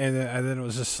 Yeah. and then it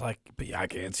was just like, but yeah, I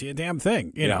can't see a damn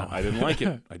thing. You know, I didn't like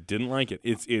it. I didn't like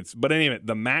it. But anyway,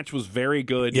 the match was very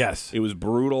good. Yes. It was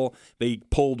brutal. They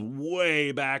pulled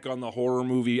way back on the horror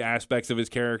movie aspects of his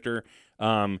character.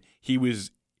 They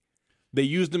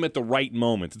used him at the right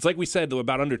moments. It's like we said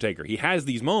about Undertaker. He has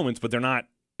these moments, but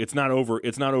it's not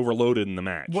overloaded in the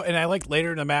match. Well, and I like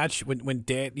later in the match when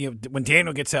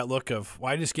Daniel gets that look of,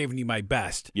 well, I just gave you my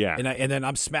best. Yeah. And then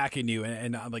I'm smacking you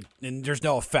and I'm like, and there's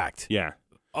no effect. Yeah.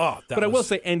 Oh, I will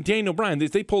say, and Daniel Bryan,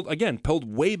 they pulled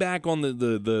way back on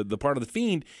the part of the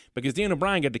Fiend because Daniel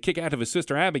Bryan got to kick out of his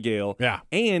sister Abigail,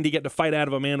 and he got to fight out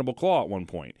of a mandible claw at one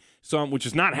point, so which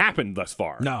has not happened thus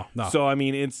far. No. So I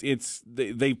mean,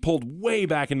 they pulled way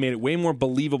back and made it way more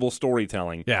believable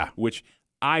storytelling. Yeah. Which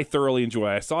I thoroughly enjoy.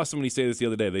 I saw somebody say this the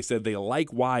other day. They said they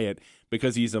like Wyatt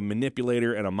because he's a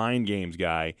manipulator and a mind games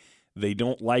guy. They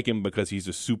don't like him because he's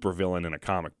a supervillain in a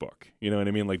comic book. You know what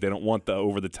I mean? Like they don't want the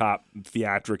over-the-top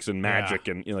theatrics and magic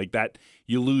and like that.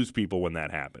 You lose people when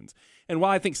that happens. And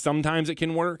while I think sometimes it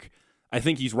can work, I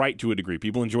think he's right to a degree.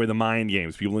 People enjoy the mind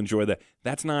games. People enjoy that.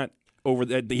 That's not over.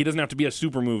 He doesn't have to be a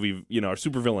super movie, or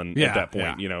supervillain at that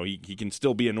point. Yeah. He can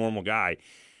still be a normal guy.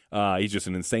 He's just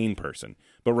an insane person.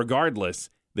 But regardless,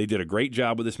 they did a great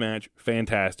job with this match.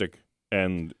 Fantastic.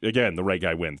 And again, the right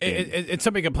guy wins. It's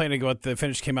somebody complaining about the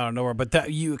finish came out of nowhere, but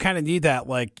that you kind of need that,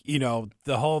 like,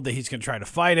 the whole that he's going to try to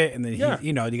fight it, and then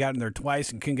he got in there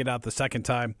twice and couldn't get out the second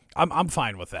time. I'm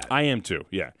fine with that. I am too.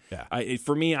 Yeah.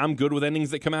 For me, I'm good with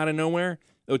endings that come out of nowhere.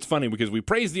 It's funny because we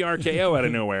praised the RKO out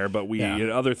of nowhere, but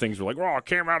other things were like, oh, it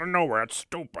came out of nowhere. It's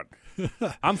stupid.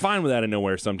 I'm fine with out of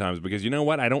nowhere sometimes because you know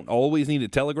what? I don't always need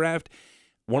it telegraphed.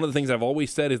 One of the things I've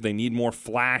always said is they need more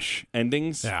flash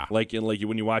endings. Yeah. Like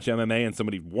when you watch MMA and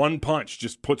somebody one punch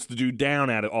just puts the dude down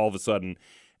at it all of a sudden.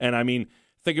 And I mean,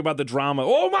 think about the drama.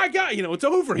 Oh my God, it's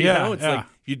over. It's like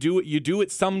you do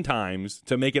it sometimes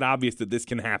to make it obvious that this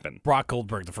can happen. Brock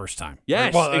Goldberg the first time.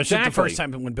 Yes, well, exactly. The first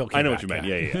time when Bill came I know back. what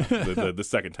you meant. Yeah. The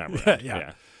second time around.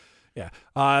 Yeah.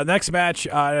 Next match,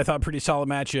 I thought a pretty solid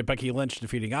match. Becky Lynch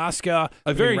defeating Asuka.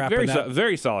 A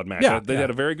very solid match. Yeah, they had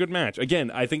a very good match. Again,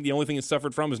 I think the only thing it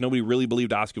suffered from is nobody really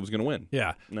believed Asuka was going to win.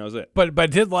 Yeah. And that was it. But I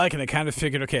did like, and I kind of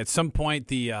figured, okay, at some point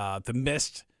the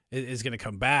Mist is going to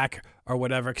come back or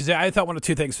whatever. Because I thought one of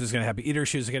two things was going to happen. Either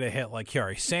she was going to hit like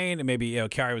Kairi Sane, and maybe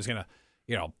Kairi was going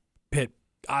to, hit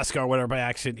Asuka or whatever by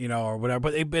accident, or whatever.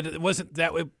 But it wasn't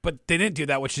that way. But they didn't do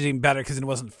that, which is even better because it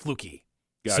wasn't fluky.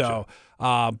 Gotcha.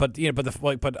 So, but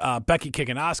Becky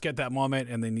kicking Asuka at that moment,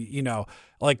 and then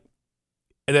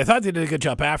and I thought they did a good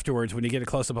job afterwards when you get a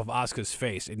close up of Asuka's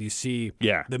face and you see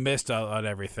the mist on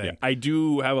everything. Yeah. I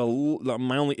do have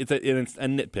it's a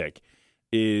nitpick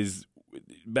is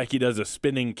Becky does a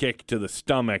spinning kick to the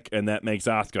stomach and that makes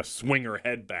Asuka swing her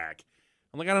head back.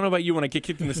 I'm like, I don't know about you. When I get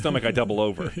kicked in the stomach, I double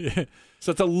over.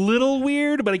 So it's a little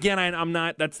weird, but again, I'm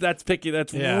not. That's picky.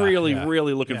 That's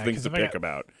really looking for things to pick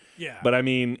about. Yeah. But I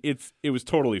mean, it was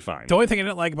totally fine. The only thing I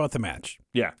didn't like about the match,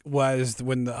 was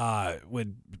when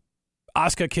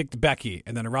Asuka kicked Becky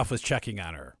and then Ruff was checking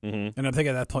on her, and I'm thinking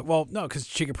at that point, well, no, because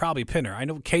she could probably pin her. I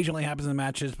know occasionally happens in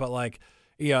matches, but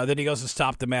then he goes to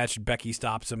stop the match and Becky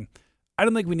stops him. I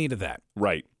don't think we needed that.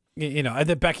 Right. And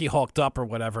then Becky hulked up or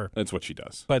whatever. That's what she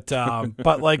does. But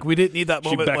we didn't need that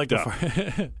moment she backed before.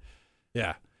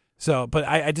 Yeah. So, but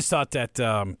I just thought that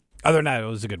other than that, it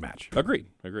was a good match. Agreed.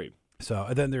 So,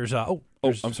 and then there's I'm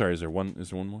sorry. Is there one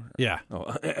more? Yeah.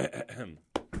 Oh, I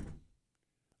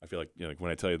feel like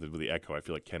when I tell you the echo, I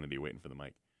feel like Kennedy waiting for the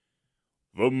mic.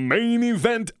 The main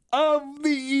event of the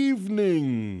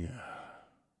evening.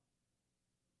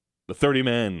 The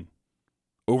 30-man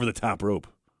over the top rope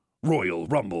Royal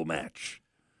Rumble match.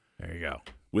 There you go.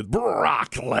 With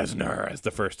Brock Lesnar as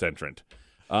the first entrant.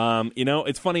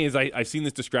 It's funny is I've seen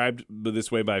this described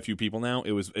this way by a few people now.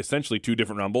 It was essentially two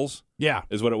different Rumbles. Yeah.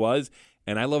 Is what it was.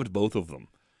 And I loved both of them.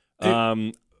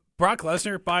 Brock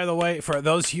Lesnar, by the way, for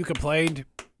those who complained,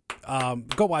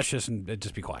 go watch this and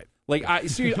just be quiet. Like,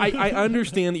 I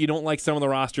understand that you don't like some of the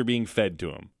roster being fed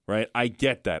to him, right? I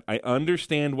get that. I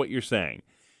understand what you're saying.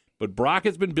 But Brock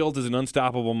has been built as an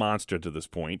unstoppable monster to this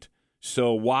point.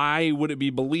 So why would it be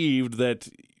believed that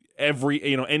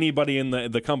anybody in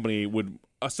the company would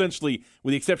essentially,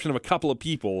 with the exception of a couple of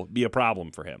people, be a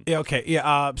problem for him. Yeah, okay.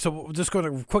 Yeah, so we're just going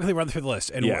to quickly run through the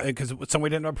list. And because some we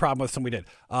didn't have a problem with, some we did.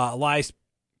 Elias,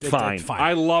 Fine.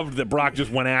 I loved that Brock just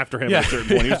went after him at a certain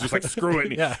point. He was just like, screw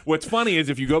it. Yeah. What's funny is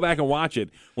if you go back and watch it,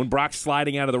 when Brock's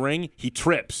sliding out of the ring, he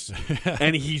trips.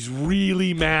 And he's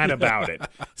really mad about it.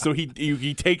 So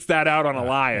he takes that out on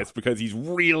Elias because he's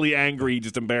really angry. He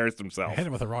just embarrassed himself. Hit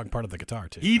him with the wrong part of the guitar,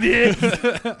 too. He did.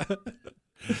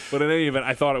 But in any event,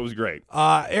 I thought it was great.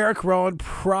 Eric Rowan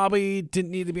probably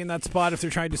didn't need to be in that spot if they're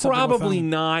trying to do something Probably with him.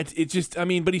 not. It's just, I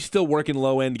mean, but he's still working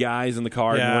low-end guys in the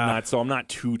card and whatnot, so I'm not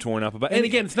too torn up about it. And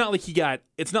again, it's not like he got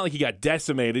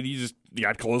decimated. He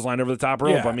got clotheslined over the top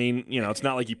rope. Yeah. I mean, it's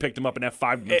not like he picked him up in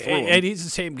F5 and threw him. And he's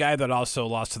the same guy that also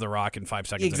lost to The Rock in 5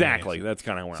 seconds. Exactly. That's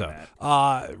kind of where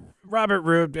I'm at. Robert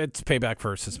Roode, it's payback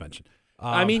for suspension.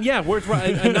 I mean, yeah, where's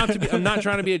I'm not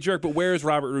trying to be a jerk, but where is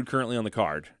Robert Roode currently on the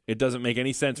card? It doesn't make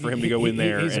any sense for him to go in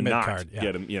there and not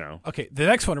get him, Okay, the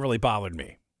next one really bothered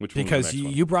me. Which one? Because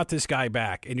you brought this guy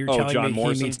back, and you're telling John me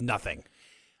Morrison? he means nothing.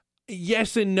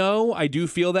 Yes and no. I do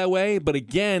feel that way. But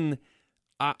again,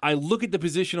 I look at the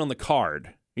position on the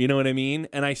card, you know what I mean?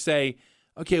 And I say,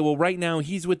 okay, well, right now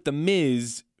he's with The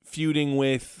Miz feuding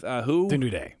with who? The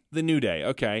New Day. The New Day,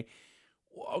 okay.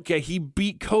 Okay, he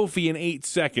beat Kofi in 8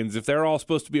 seconds. If they're all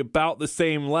supposed to be about the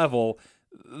same level,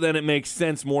 then it makes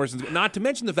sense Morrison. Not to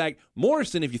mention the fact,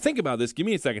 Morrison, if you think about this, give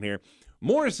me a second here.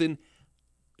 Morrison,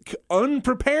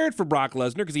 unprepared for Brock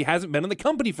Lesnar because he hasn't been in the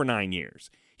company for 9 years.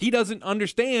 He doesn't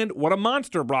understand what a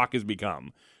monster Brock has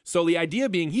become. So the idea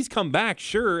being he's come back,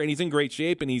 sure, and he's in great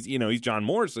shape, and he's John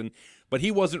Morrison, but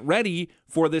he wasn't ready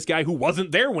for this guy who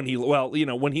wasn't there when he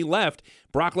left.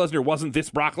 Brock Lesnar wasn't this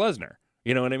Brock Lesnar.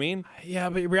 You know what I mean?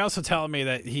 Yeah, but you're also telling me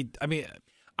that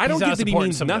I don't get that he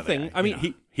means nothing.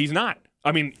 He's not.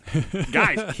 I mean,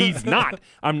 guys, he's not.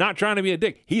 I'm not trying to be a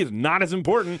dick. He is not as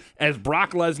important as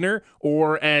Brock Lesnar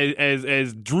or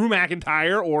as Drew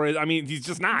McIntyre he's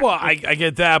just not. Well, I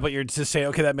get that, but you're just saying,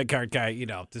 okay, that mid-card guy,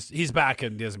 he's back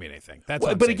and doesn't mean anything. That's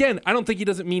but again, I don't think he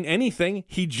doesn't mean anything.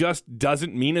 He just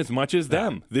doesn't mean as much as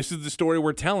them. This is the story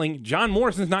we're telling. John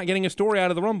Morrison's not getting a story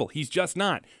out of the Rumble. He's just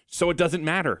not. So it doesn't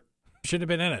matter. Should have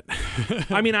been in it.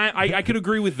 I mean, I could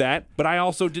agree with that, but I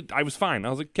also did. I was fine.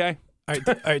 I was like, okay. All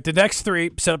right. The next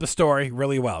three set up a story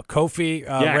really well. Kofi,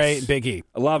 Ray, and Big E.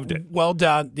 I loved it. Well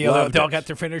done. They all got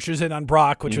their finishers in on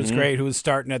Brock, which was great, who was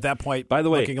starting at that point. By the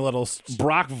way, looking a little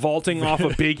Brock vaulting off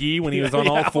of Big E when he was on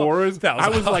all fours. I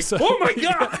was awesome. like, oh my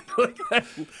God.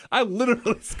 I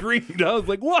literally screamed. I was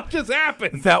like, what just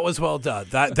happened? That was well done.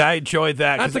 I enjoyed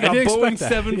that. That's like a Boeing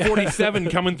 747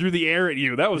 coming through the air at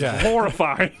you. That was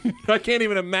horrifying. I can't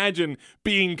even imagine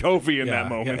being Kofi in that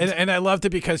moment. And I loved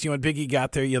it because when Big E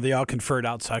got there, they all conferred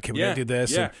outside. Okay, we're going to do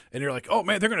this. Yeah. And you're like, oh,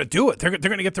 man, they're going to do it. They're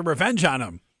going to get their revenge on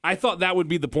him. I thought that would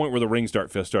be the point where the ring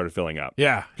started filling up.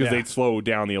 Yeah. Because they'd slow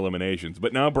down the eliminations.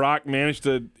 But now Brock managed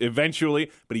to eventually,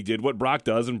 but he did what Brock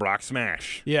does, and Brock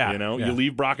smash. Yeah. You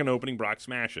leave Brock an opening, Brock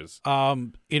smashes.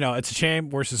 It's a shame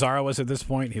where Cesaro was at this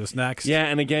point. He was next. Yeah,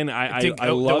 and again, I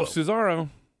love Cesaro.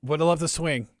 Would have loved the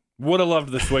swing. Would have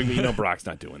loved the swing, but Brock's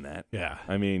not doing that. Yeah.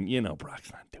 I mean,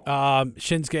 Brock's not doing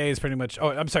Shinsuke is pretty much,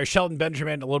 Shelton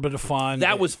Benjamin, a little bit of fun.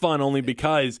 That was fun only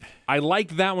because I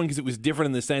liked that one because it was different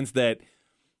in the sense that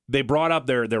they brought up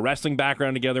their wrestling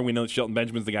background together. We know that Shelton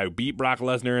Benjamin's the guy who beat Brock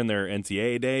Lesnar in their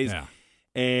NCAA days. Yeah.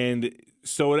 And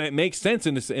so it makes sense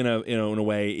in a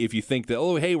way if you think that,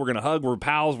 oh, hey, we're going to hug, we're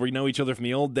pals, we know each other from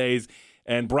the old days,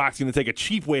 and Brock's going to take a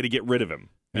cheap way to get rid of him.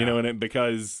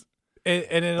 Because...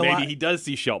 maybe he does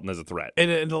see Shelton as a threat.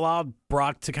 And it allowed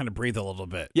Brock to kind of breathe a little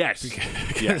bit. Yes.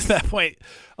 Because at that point,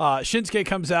 Shinsuke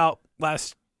comes out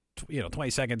last 20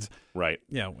 seconds. Right.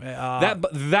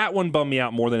 That one bummed me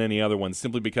out more than any other one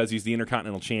simply because he's the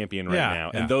Intercontinental Champion now.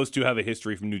 And those two have a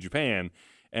history from New Japan.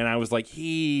 And I was like,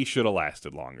 he should have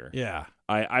lasted longer. Yeah.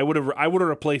 I would have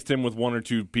replaced him with one or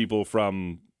two people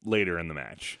from later in the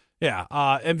match. Yeah.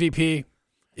 MVP.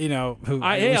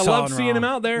 I loved seeing him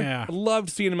out there. Yeah. I loved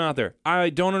seeing him out there. I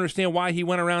don't understand why he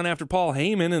went around after Paul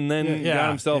Heyman and then got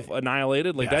himself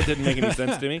annihited. That didn't make any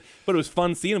sense to me. But it was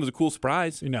fun seeing him. It was a cool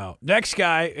surprise. Next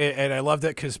guy, and I loved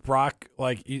it because Brock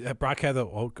had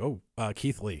the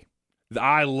Keith Lee.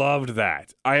 I loved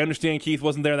that. I understand Keith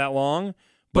wasn't there that long.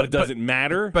 But it doesn't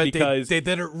matter because they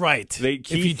did it right.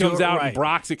 Keith comes out and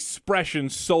Brock's expression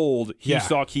sold he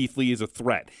saw Keith Lee as a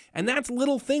threat. And that's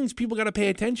little things people got to pay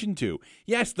attention to.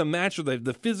 Yes, the match or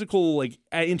the physical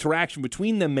interaction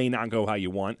between them may not go how you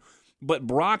want, but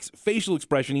Brock's facial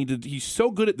expression, he's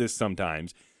so good at this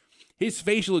sometimes. His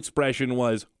facial expression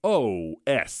was,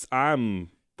 this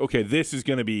is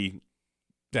going to be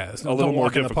a little more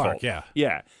difficult. Yeah.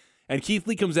 Yeah. And Keith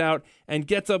Lee comes out and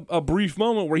gets a brief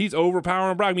moment where he's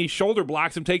overpowering Brock. I mean, he shoulder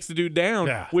blocks him, takes the dude down,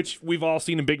 which we've all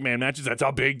seen in big man matches. That's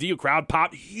a big deal. Crowd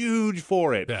pop huge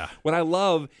for it. Yeah. What I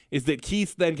love is that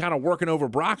Keith's then kind of working over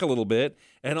Brock a little bit,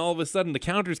 and all of a sudden the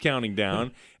counter's counting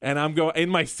down, and I'm going in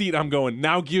my seat. I'm going,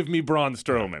 now give me Braun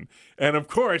Strowman, and of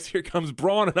course here comes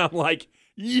Braun, and I'm like,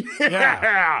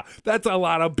 yeah, that's a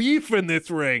lot of beef in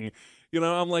this ring. You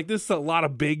know, I'm like, this is a lot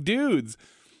of big dudes.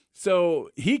 So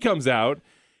he comes out.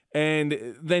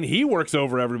 And then he works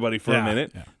over everybody for a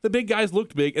minute. Yeah. The big guys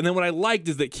looked big. And then what I liked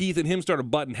is that Keith and him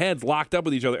started butting heads, locked up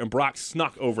with each other, and Brock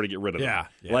snuck over to get rid of him.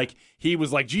 Yeah. Like, he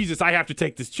was like, Jesus, I have to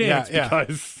take this chance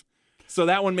because... So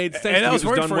that one made sense. And I was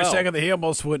worried for a second that he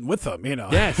almost went with them, you know.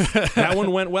 Yes, that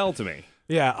one went well to me.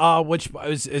 Yeah, which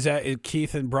is that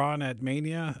Keith and Braun at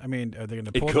Mania? I mean, are they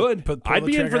going to pull it could. pull I'd the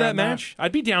be in for that on match.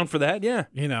 I'd be down for that, yeah.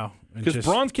 You know. Because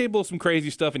Braun's capable of some crazy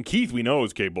stuff, and Keith, we know,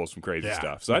 is capable of some crazy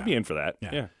stuff. So I'd be in for that,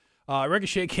 yeah.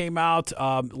 Ricochet came out,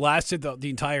 lasted the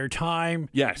entire time.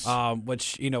 Yes.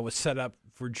 Which, you know, was set up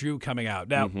for Drew coming out.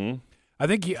 Now, I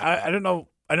think, I don't know.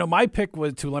 I know my pick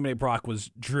was to eliminate Brock was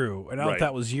Drew, and I don't know if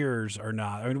that was yours or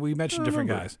not. I mean, we mentioned different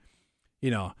guys.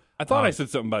 You know. I thought I said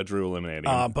something about Drew eliminating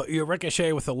him. But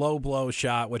Ricochet with a low blow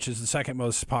shot, which is the second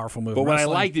most powerful move. But what I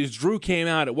liked is Drew came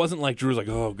out. It wasn't like Drew was like,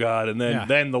 oh, God, and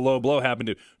then the low blow happened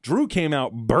to Drew came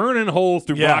out burning holes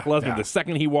through Brock Lesnar the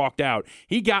second he walked out.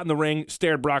 He got in the ring,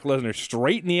 stared Brock Lesnar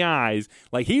straight in the eyes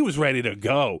like he was ready to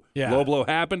go. Yeah. Low blow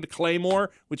happened to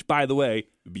Claymore, which, by the way,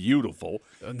 beautiful.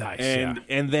 Nice,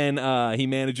 and then he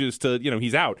manages to,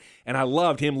 he's out. And I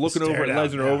loved him looking over at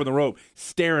Lesnar over the rope,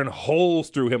 staring holes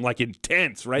through him like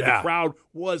intense, right? Yeah. The crowd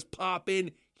was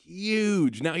popping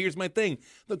huge. Now, here's my thing.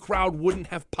 The crowd wouldn't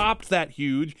have popped that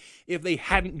huge if they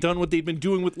hadn't done what they'd been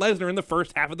doing with Lesnar in the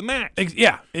first half of the match.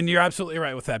 Yeah, and you're absolutely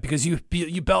right with that because you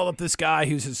built up this guy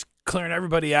who's just clearing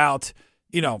everybody out.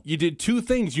 You know, you did two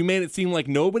things. You made it seem like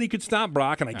nobody could stop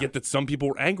Brock, and I get that some people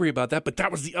were angry about that, but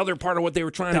that was the other part of what they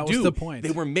were trying to do. That was the point.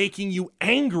 They were making you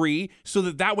angry so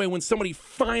that way when somebody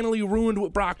finally ruined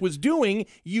what Brock was doing,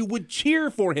 you would cheer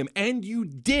for him, and you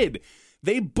did.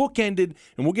 They bookended,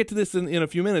 and we'll get to this in a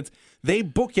few minutes, they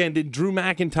bookended Drew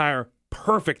McIntyre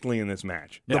perfectly in this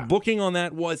match. The booking on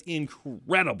that was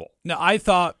incredible. Now, I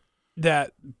thought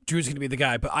that Drew's going to be the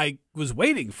guy, but I was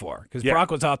waiting for because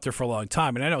Brock was out there for a long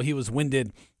time, and I know he was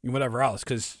winded and whatever else.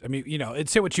 Because I mean,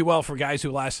 it's say what you will for guys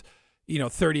who last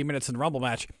 30 minutes in the Rumble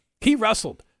match. He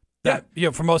wrestled that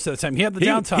for most of the time. He had the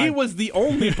downtime. He was the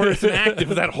only person active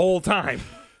that whole time.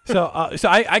 So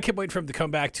I kept waiting for him to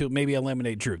come back to maybe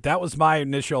eliminate Drew. That was my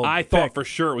initial. I thought for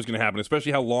sure it was going to happen,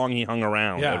 especially how long he hung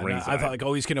around. Yeah, at ringside. I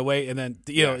thought he's going to wait, and then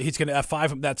he's going to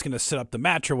F5 him. That's going to set up the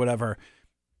match or whatever.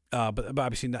 But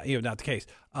obviously not, not the case.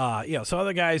 So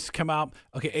other guys come out.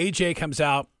 Okay, AJ comes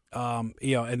out.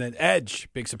 And then Edge,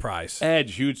 big surprise.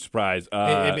 Edge, huge surprise.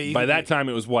 By that time,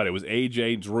 it was what? It was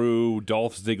AJ, Drew,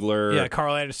 Dolph Ziggler. Yeah,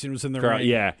 Carl Anderson was in the ring.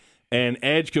 Yeah, and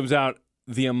Edge comes out.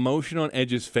 The emotion on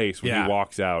Edge's face when he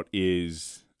walks out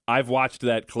is. I've watched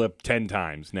that clip 10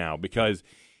 times now because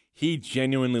he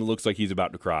genuinely looks like he's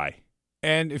about to cry.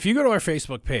 And if you go to our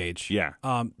Facebook page,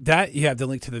 that you have the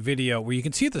link to the video where you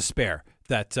can see the spare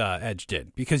that Edge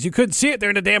did because you couldn't see it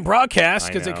during the damn broadcast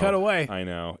because they cut away. I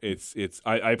know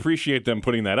I appreciate them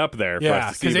putting that up there.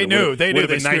 Yeah, because they knew they would have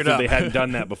been nice if they hadn't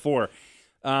done that before.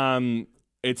 The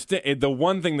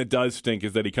one thing that does stink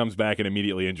is that he comes back and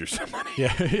immediately injures somebody.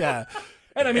 Yeah.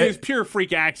 And I mean, it's pure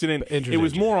freak accident. It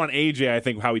was more on AJ, I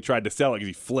think, how he tried to sell it because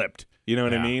he flipped. You know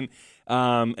what I mean?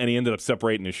 And he ended up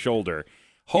separating his shoulder.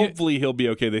 Hopefully he'll be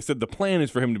okay. They said the plan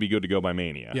is for him to be good to go by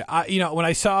Mania. Yeah, when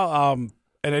I saw,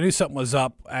 and I knew something was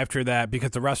up after that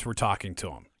because the rest were talking to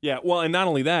him. Yeah, well, and not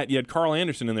only that, you had Carl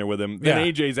Anderson in there with him. Then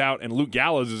AJ's out and Luke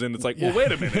Gallows is in. It's like, well,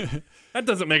 wait a minute. That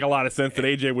doesn't make a lot of sense that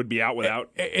AJ would be out without.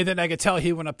 And then I could tell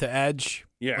he went up to Edge.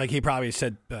 Yeah. Like he probably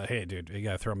said, hey, dude, you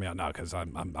got to throw me out now because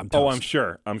I'm toast. Oh, I'm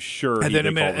sure. And then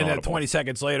a minute, and then 20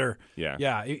 seconds later.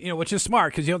 Yeah. Which is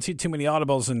smart because you don't see too many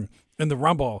audibles in the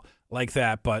Rumble like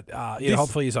that. But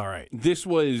hopefully he's all right. This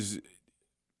was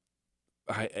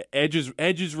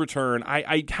Edge's return.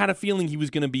 I had a feeling he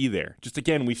was going to be there. Just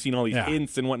again, we've seen all these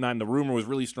hints and whatnot, and the rumor was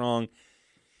really strong.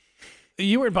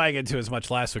 You weren't buying into it as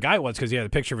much last week. I was because you had a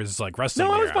picture of his wrestling.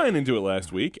 No, I was buying into it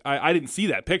last week. I didn't see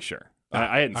that picture.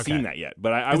 I hadn't seen that yet,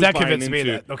 but I was that buying convinced into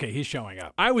me that okay, he's showing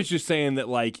up. I was just saying that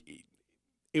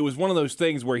it was one of those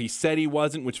things where he said he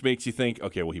wasn't, which makes you think,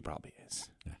 okay, well, he probably is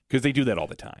because they do that all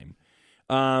the time.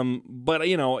 But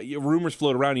rumors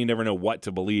float around. You never know what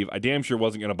to believe. I damn sure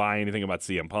wasn't going to buy anything about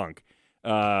CM Punk.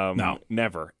 No,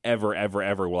 never, ever, ever,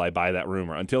 ever will I buy that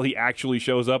rumor until he actually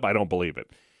shows up. I don't believe it.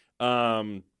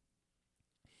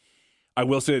 I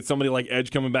will say that somebody like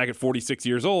Edge coming back at 46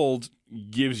 years old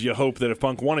gives you hope that if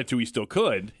Punk wanted to, he still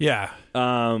could. Yeah.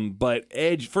 But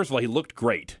Edge, first of all, he looked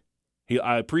great.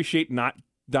 I appreciate not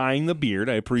dyeing the beard.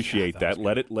 I appreciate that.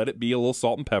 Let it be a little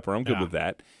salt and pepper. I'm good with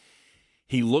that.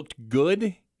 He looked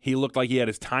good. He looked like he had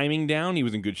his timing down. He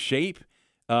was in good shape.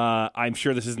 I'm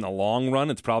sure this isn't a long run.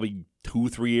 It's probably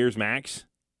 2-3 years max.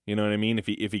 You know what I mean? If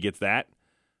he gets that.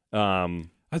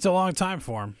 That's a long time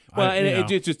for him. Well,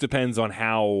 it just depends on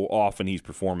how often he's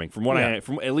performing. From what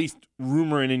from at least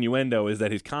rumor and innuendo is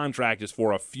that his contract is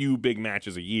for a few big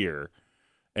matches a year,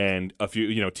 and a few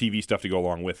TV stuff to go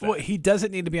along with that. Well, he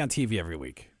doesn't need to be on TV every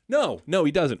week. No,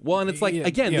 he doesn't. Well, and it's like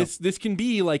this can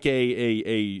be like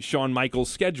a Shawn Michaels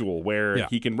schedule where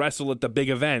he can wrestle at the big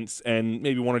events and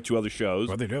maybe one or two other shows.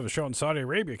 Well, they do have a show in Saudi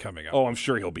Arabia coming up. Oh, I'm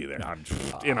sure he'll be there. I'm sure.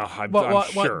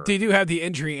 Well, they do have the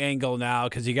injury angle now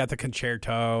because you got the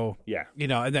concerto. Yeah,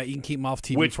 and that you can keep him off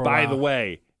TV. Which, for a while. by the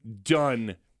way,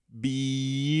 done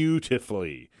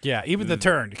beautifully. Yeah, even the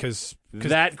turn because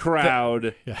that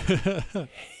crowd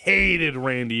hated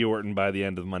Randy Orton by the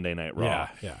end of Monday Night Raw.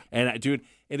 Yeah. And dude,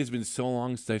 it has been so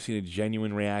long since I've seen a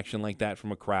genuine reaction like that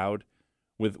from a crowd.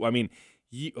 Oh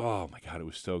my God, it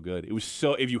was so good. It was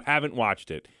so. If you haven't watched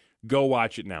it, go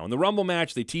watch it now. In the Rumble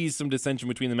match, they teased some dissension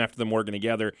between them after them working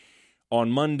together.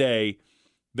 On Monday,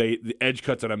 the Edge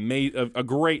cuts a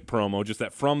great promo, just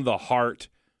that from the heart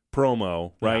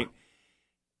promo, right? Yeah.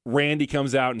 Randy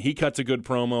comes out and he cuts a good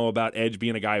promo about Edge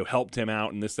being a guy who helped him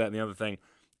out and this, that, and the other thing.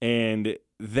 And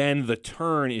then the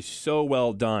turn is so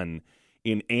well done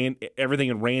in everything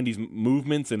in Randy's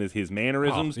movements and his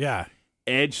mannerisms. Oh, yeah.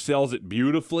 Edge sells it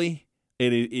beautifully.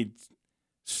 It's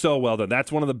so well done.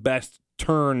 That's one of the best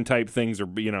turn type things, or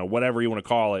whatever you want to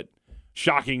call it,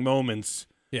 shocking moments.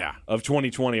 Yeah. Of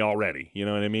 2020 already. You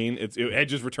know what I mean? It's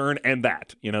Edge's return and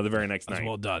that, the very next night. That's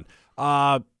well done.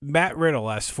 Matt Riddle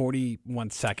lasts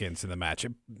 41 seconds in the match.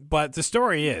 But the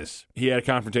story is, he had a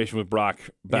confrontation with Brock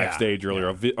backstage earlier,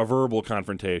 a verbal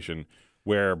confrontation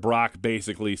where Brock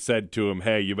basically said to him,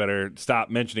 hey, you better stop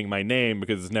mentioning my name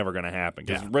because it's never going to happen.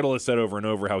 Because Riddle has said over and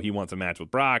over how he wants a match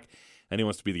with Brock and he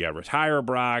wants to be the guy to retire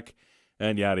Brock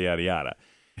and yada, yada, yada.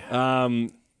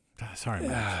 Sorry,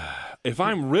 man. If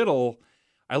I'm Riddle,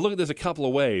 I look at this a couple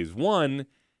of ways. One,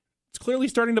 it's clearly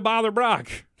starting to bother Brock.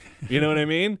 You know what I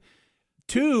mean?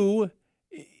 Two,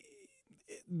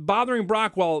 bothering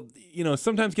Brock, while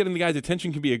sometimes getting the guy's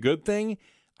attention can be a good thing,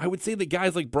 I would say that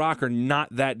guys like Brock are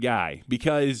not that guy,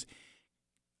 because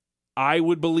I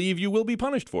would believe you will be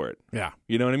punished for it. Yeah.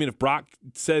 You know what I mean? If Brock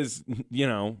says,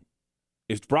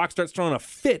 if Brock starts throwing a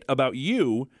fit about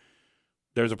you,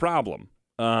 there's a problem.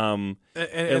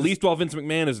 At least while Vince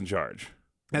McMahon is in charge.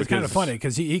 It's kind of funny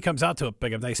because he comes out to a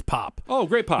nice pop. Oh,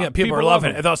 great pop. Yeah, people are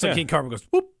loving it. And also King Cobra goes,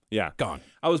 whoop. Yeah. Gone.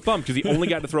 I was bummed because he only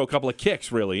got to throw a couple of kicks,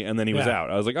 really, and then he was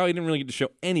out. I was like, he didn't really get to show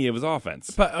any of his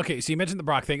offense. But, okay, so you mentioned the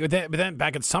Brock thing. But then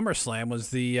back at SummerSlam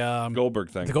was the Goldberg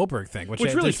thing. The Goldberg thing. Which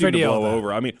really seemed to blow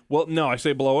over. I mean, well, no, I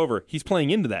say blow over. He's playing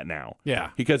into that now.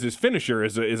 Yeah. Because his finisher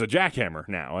is a jackhammer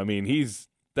now. I mean,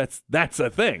 that's a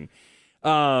thing.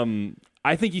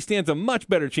 I think he stands a much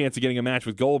better chance of getting a match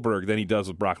with Goldberg than he does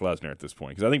with Brock Lesnar at this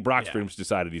point, because I think Brock's pretty much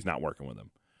decided he's not working with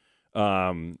him.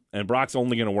 And Brock's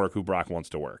only going to work who Brock wants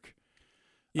to work.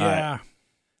 Yeah.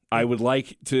 I would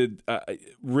like to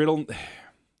Riddle.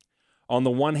 On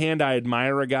the one hand, I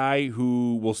admire a guy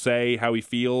who will say how he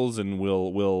feels and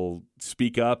will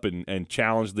speak up and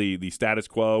challenge the status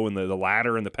quo and the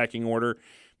ladder and the pecking order,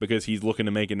 because he's looking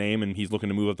to make a name and he's looking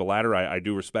to move up the ladder. I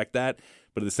do respect that.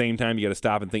 But at the same time, you got to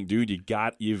stop and think, dude, you've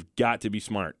got to be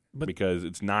smart, because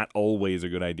it's not always a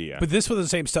good idea. But this was the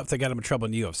same stuff that got him in trouble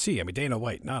in the UFC. I mean, Dana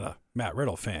White, not a Matt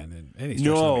Riddle fan in any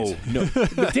stretch of the means. No.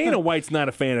 But Dana White's not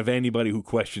a fan of anybody who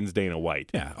questions Dana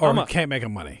White. Yeah, or can't make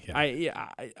him money. Yeah.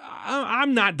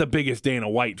 I'm not the biggest Dana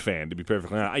White fan, to be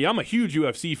perfectly honest. I'm a huge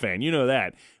UFC fan, you know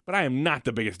that, but I am not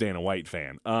the biggest Dana White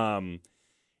fan.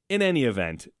 In any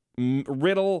event,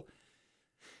 Riddle,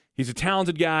 he's a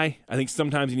talented guy. I think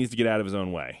sometimes he needs to get out of his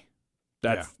own way.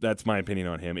 That's my opinion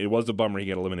on him. It was a bummer he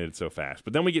got eliminated so fast.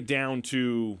 But then we get down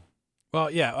to... Well,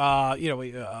 yeah,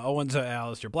 Owens,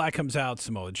 Aleister Black comes out,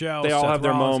 Samoa Joe. They all Seth have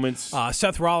their Rollins. moments.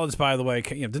 Seth Rollins, by the way,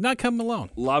 did not come alone.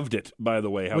 Loved it, by the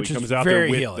way, how Which he comes is out there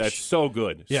very with heelish. That's so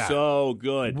good. Yeah. So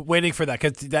good. Waiting for that,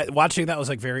 because watching that was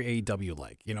like very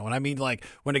AEW-like. You know what I mean? Like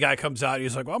when a guy comes out,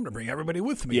 he's like, well, I'm going to bring everybody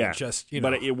with me. Yeah. And just,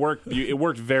 But it worked. It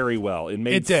worked very well. It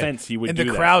made sense he would and do that.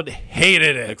 And the crowd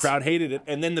hated it. The crowd hated it.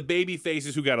 And then the baby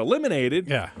faces who got eliminated,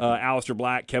 Aleister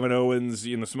Black, Kevin Owens,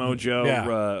 Samoa Joe,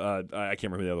 I can't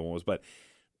remember who the other one was, but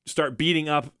start beating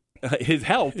up his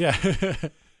help. Yeah.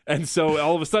 And so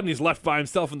all of a sudden he's left by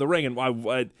himself in the ring.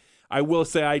 And I will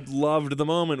say I loved the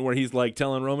moment where he's like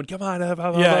telling Roman, "Come on," blah,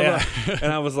 blah, Yeah. blah.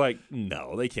 And I was like,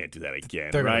 "No, they can't do that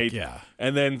again, They're right?" like, yeah.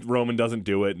 And then Roman doesn't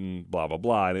do it, and blah blah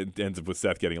blah, and it ends up with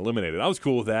Seth getting eliminated. I was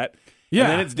cool with that. Yeah.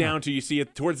 And then it's down to, you see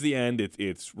it towards the end.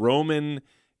 It's Roman,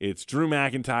 it's Drew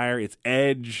McIntyre, it's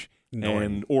Edge,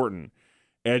 and Orton.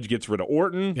 Edge gets rid of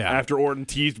Orton after Orton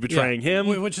teased betraying him.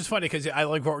 Which is funny because I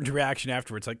like Orton's reaction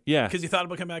afterwards. Like, because he thought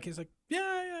about coming back. He's like,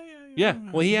 yeah.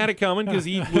 Well, he had it coming because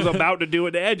he was about to do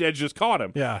it to Edge. Edge just caught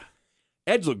him. Yeah.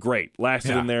 Edge looked great.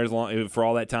 Lasted in there for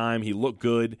all that time. He looked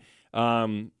good.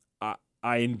 I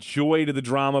enjoyed the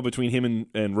drama between him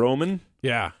and Roman.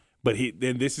 Yeah. But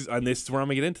this is where I'm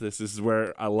gonna get into this. This is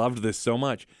where I loved this so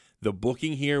much. The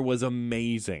booking here was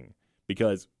amazing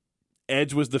because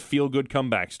Edge was the feel-good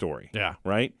comeback story. Yeah.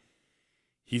 Right?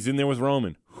 He's in there with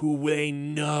Roman, who they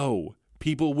know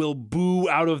people will boo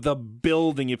out of the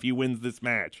building if he wins this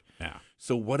match. Yeah.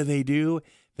 So what do?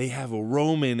 They have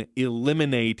Roman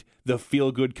eliminate the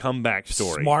feel-good comeback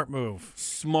story. Smart move.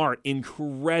 Smart.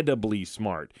 Incredibly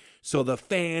smart. So the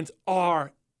fans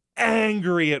are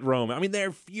angry at Roman. I mean,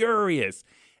 they're furious.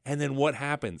 And then what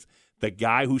happens? The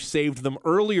guy who saved them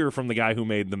earlier from the guy who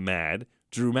made them mad,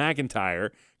 Drew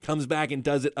McIntyre, comes back and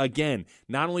does it again.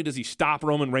 Not only does he stop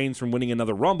Roman Reigns from winning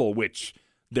another Rumble, which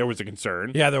there was a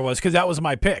concern. Yeah, there was, because that was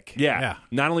my pick. Yeah.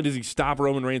 Not only does he stop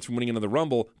Roman Reigns from winning another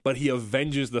Rumble, but he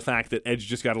avenges the fact that Edge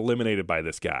just got eliminated by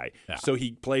this guy. Yeah. So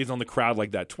he plays on the crowd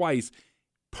like that twice.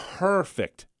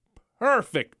 Perfect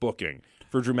booking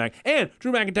for Drew McIntyre. And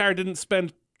Drew McIntyre didn't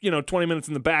spend 20 minutes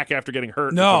in the back after getting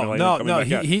hurt. No.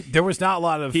 There was not a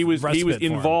lot of. He was respite for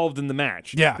him. involved in the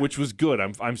match. Yeah. Which was good.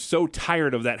 I'm so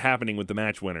tired of that happening with the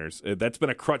match winners. That's been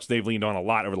a crutch they've leaned on a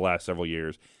lot over the last several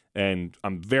years, and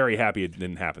I'm very happy it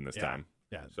didn't happen this time.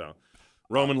 Yeah. So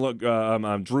Roman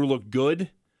Drew looked good.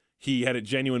 He had a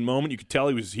genuine moment. You could tell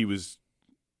he was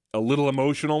a little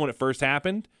emotional when it first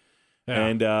happened,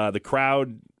 and the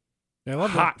crowd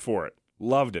hot for it,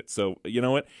 loved it. So you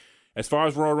know what? As far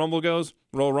as Royal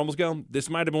Rumbles go, this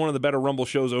might have been one of the better Rumble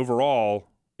shows overall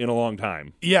in a long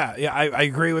time. Yeah, I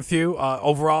agree with you.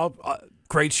 Overall,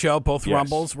 great show. Both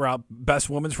Rumbles were our best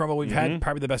women's Rumble we've had,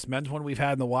 probably the best men's one we've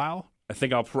had in a while. I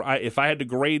think if I had to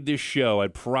grade this show,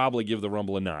 I'd probably give the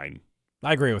Rumble a 9.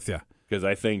 I agree with you. Because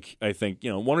I think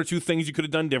one or two things you could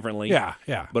have done differently. Yeah.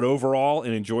 But overall,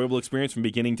 an enjoyable experience from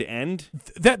beginning to end.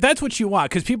 That's what you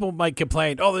want, because people might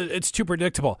complain, it's too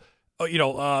predictable.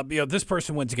 This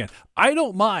person wins again. I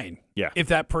don't mind if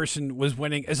that person was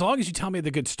winning, as long as you tell me the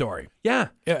good story. Yeah,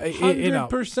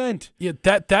 100%. Yeah,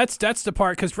 that's the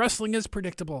part, because wrestling is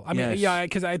predictable. I mean, Yes.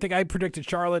 because I think I predicted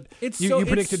Charlotte. You it's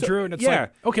predicted so- Drew, and it's yeah.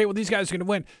 like, okay, well, these guys are going to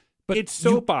win. But It's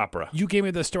soap opera. You gave me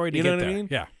the story to You get know what there. I mean?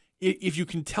 Yeah. If you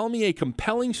can tell me a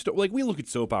compelling story, like we look at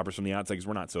soap operas from the outside because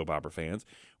we're not soap opera fans.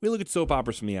 We look at soap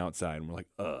operas from the outside and we're like,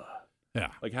 ugh. Yeah.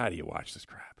 Like, how do you watch this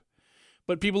crap?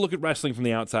 But people look at wrestling from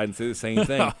the outside and say the same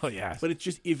thing. Oh, yes. But it's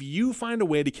just, if you find a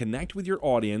way to connect with your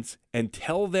audience and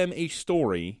tell them a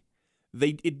story,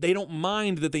 they don't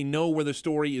mind that they know where the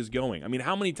story is going. I mean,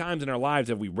 how many times in our lives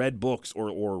have we read books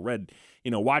or read,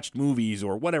 watched movies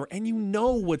or whatever, and you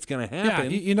know what's going to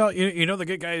happen? Yeah, you know the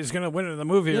good guy is going to win in the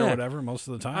movie or whatever most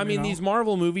of the time. I mean, these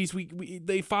Marvel movies,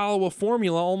 they follow a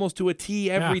formula almost to a T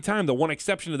every time. The one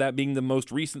exception to that being the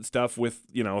most recent stuff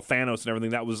with, Thanos and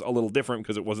everything. That was a little different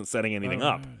because it wasn't setting anything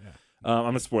up.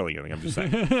 I'm not spoiling anything. I'm just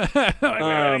saying.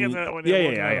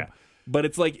 Yeah. But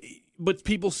it's like, but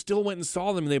people still went and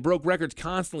saw them, and they broke records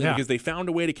constantly because they found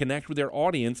a way to connect with their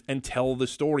audience and tell the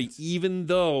story, even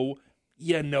though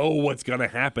you know what's going to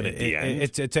happen at the end.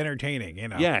 It's entertaining,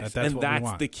 Yes, that's and what that's we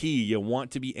want. the key. You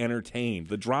want to be entertained.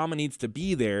 The drama needs to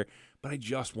be there, but I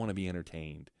just want to be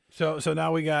entertained. So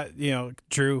now we got,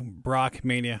 Drew, Brock,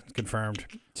 Mania confirmed.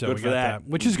 So Good we for got that.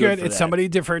 which is Good good. for It's that. somebody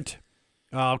different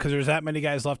because there's that many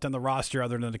guys left on the roster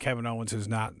other than the Kevin Owens who's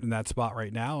not in that spot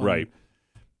right now. And Right.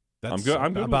 That's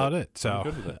I'm good about with it. So, I'm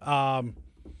good with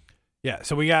it.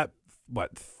 so we got,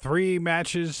 3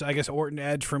 matches, I guess, Orton,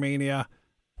 Edge for Mania.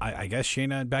 I guess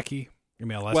Shayna and Becky. I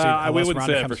mean, We unless wouldn't Ronda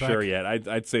say that for comes back. sure yet.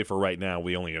 I'd say for right now,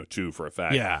 we only know 2 for a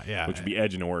fact. Yeah. Which would be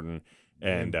Edge and Orton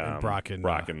and Brock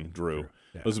and Drew.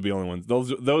 Yeah. Those would be the only ones.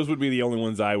 Those would be the only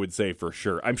ones I would say for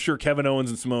sure. I'm sure Kevin Owens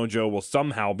and Samoa Joe will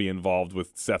somehow be involved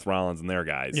with Seth Rollins and their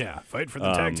guys. Yeah, fight for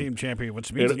the tag team champion,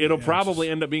 which means It'll probably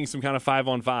end up being some kind of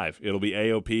 5-on-5. It'll be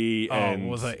AOP and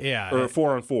was it? Yeah. or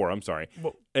 4-on-4. I'm sorry.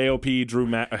 AOP,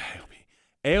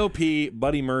 AOP,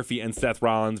 Buddy Murphy, and Seth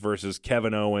Rollins versus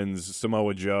Kevin Owens,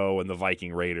 Samoa Joe, and the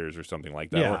Viking Raiders or something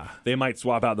like that. Yeah. Or they might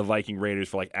swap out the Viking Raiders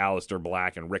for like Aleister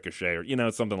Black and Ricochet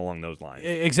or, something along those lines.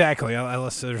 Exactly,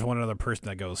 unless there's one other person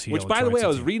that goes heel. Which, by the way, I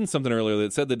was reading something earlier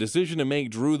that said the decision to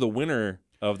make Drew the winner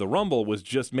of the Rumble was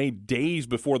just made days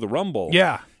before the Rumble.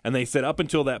 Yeah. And they said up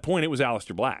until that point, it was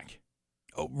Aleister Black.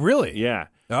 Oh, really? Yeah.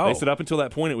 Oh. They said up until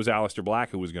that point, it was Aleister Black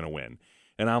who was going to win.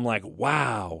 And I'm like,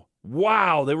 wow,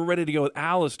 they were ready to go with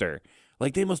Aleister.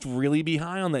 Like, they must really be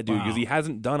high on that dude because he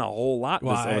hasn't done a whole lot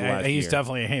Well, over the last he's year.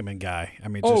 definitely a Heyman guy. I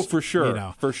mean, For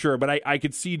sure. For sure. But I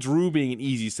could see Drew being an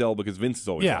easy sell because Vince has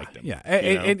always liked him. Yeah.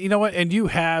 And you know what? And you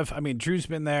have, Drew's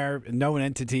been there, known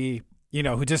entity,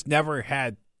 who just never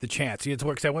had the chance. It's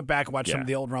works. I went back and watched some of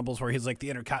the old Rumbles where he's like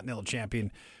the Intercontinental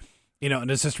Champion.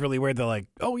 And it's just really weird. They're like,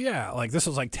 oh, yeah, like this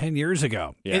was like 10 years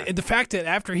ago. Yeah. And the fact that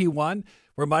after he won,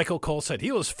 where Michael Cole said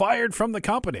he was fired from the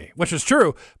company, which was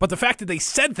true. But the fact that they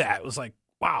said that was like,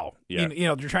 wow. Yeah.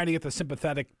 They're trying to get the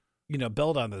sympathetic,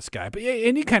 build on this guy. But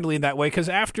and you kind of lean that way because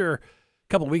after a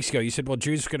couple of weeks ago, you said, well,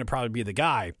 Drew's going to probably be the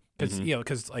guy. Because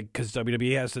because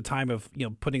WWE has the time of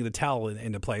putting the towel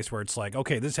into place where it's like,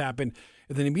 okay, this happened,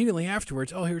 and then immediately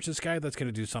afterwards, oh, here's this guy that's going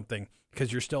to do something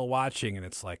because you're still watching, and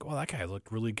it's like, well, that guy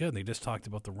looked really good. And they just talked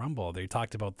about the Rumble. They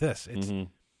talked about this. It's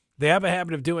They have a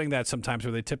habit of doing that sometimes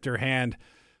where they tip their hand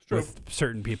with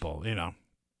certain people. In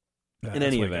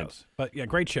any event. But yeah,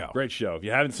 great show. Great show. If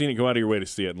you haven't seen it, go out of your way to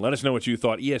see it. And let us know what you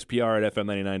thought. ESPR at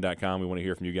FM99.com. We want to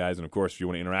hear from you guys. And, of course, if you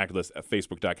want to interact with us at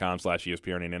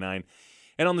Facebook.com/ESPR99.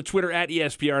 And on the Twitter at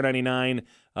ESPR99.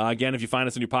 Again, if you find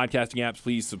us on your podcasting apps,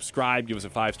 please subscribe. Give us a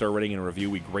 5-star rating and a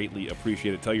review. We greatly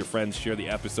appreciate it. Tell your friends. Share the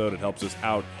episode. It helps us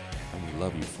out. And we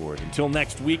love you for it. Until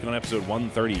next week on episode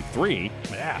 133.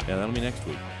 Yeah, that'll be next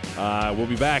week. We'll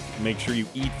be back. Make sure you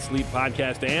eat, sleep,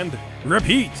 podcast, and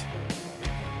repeat.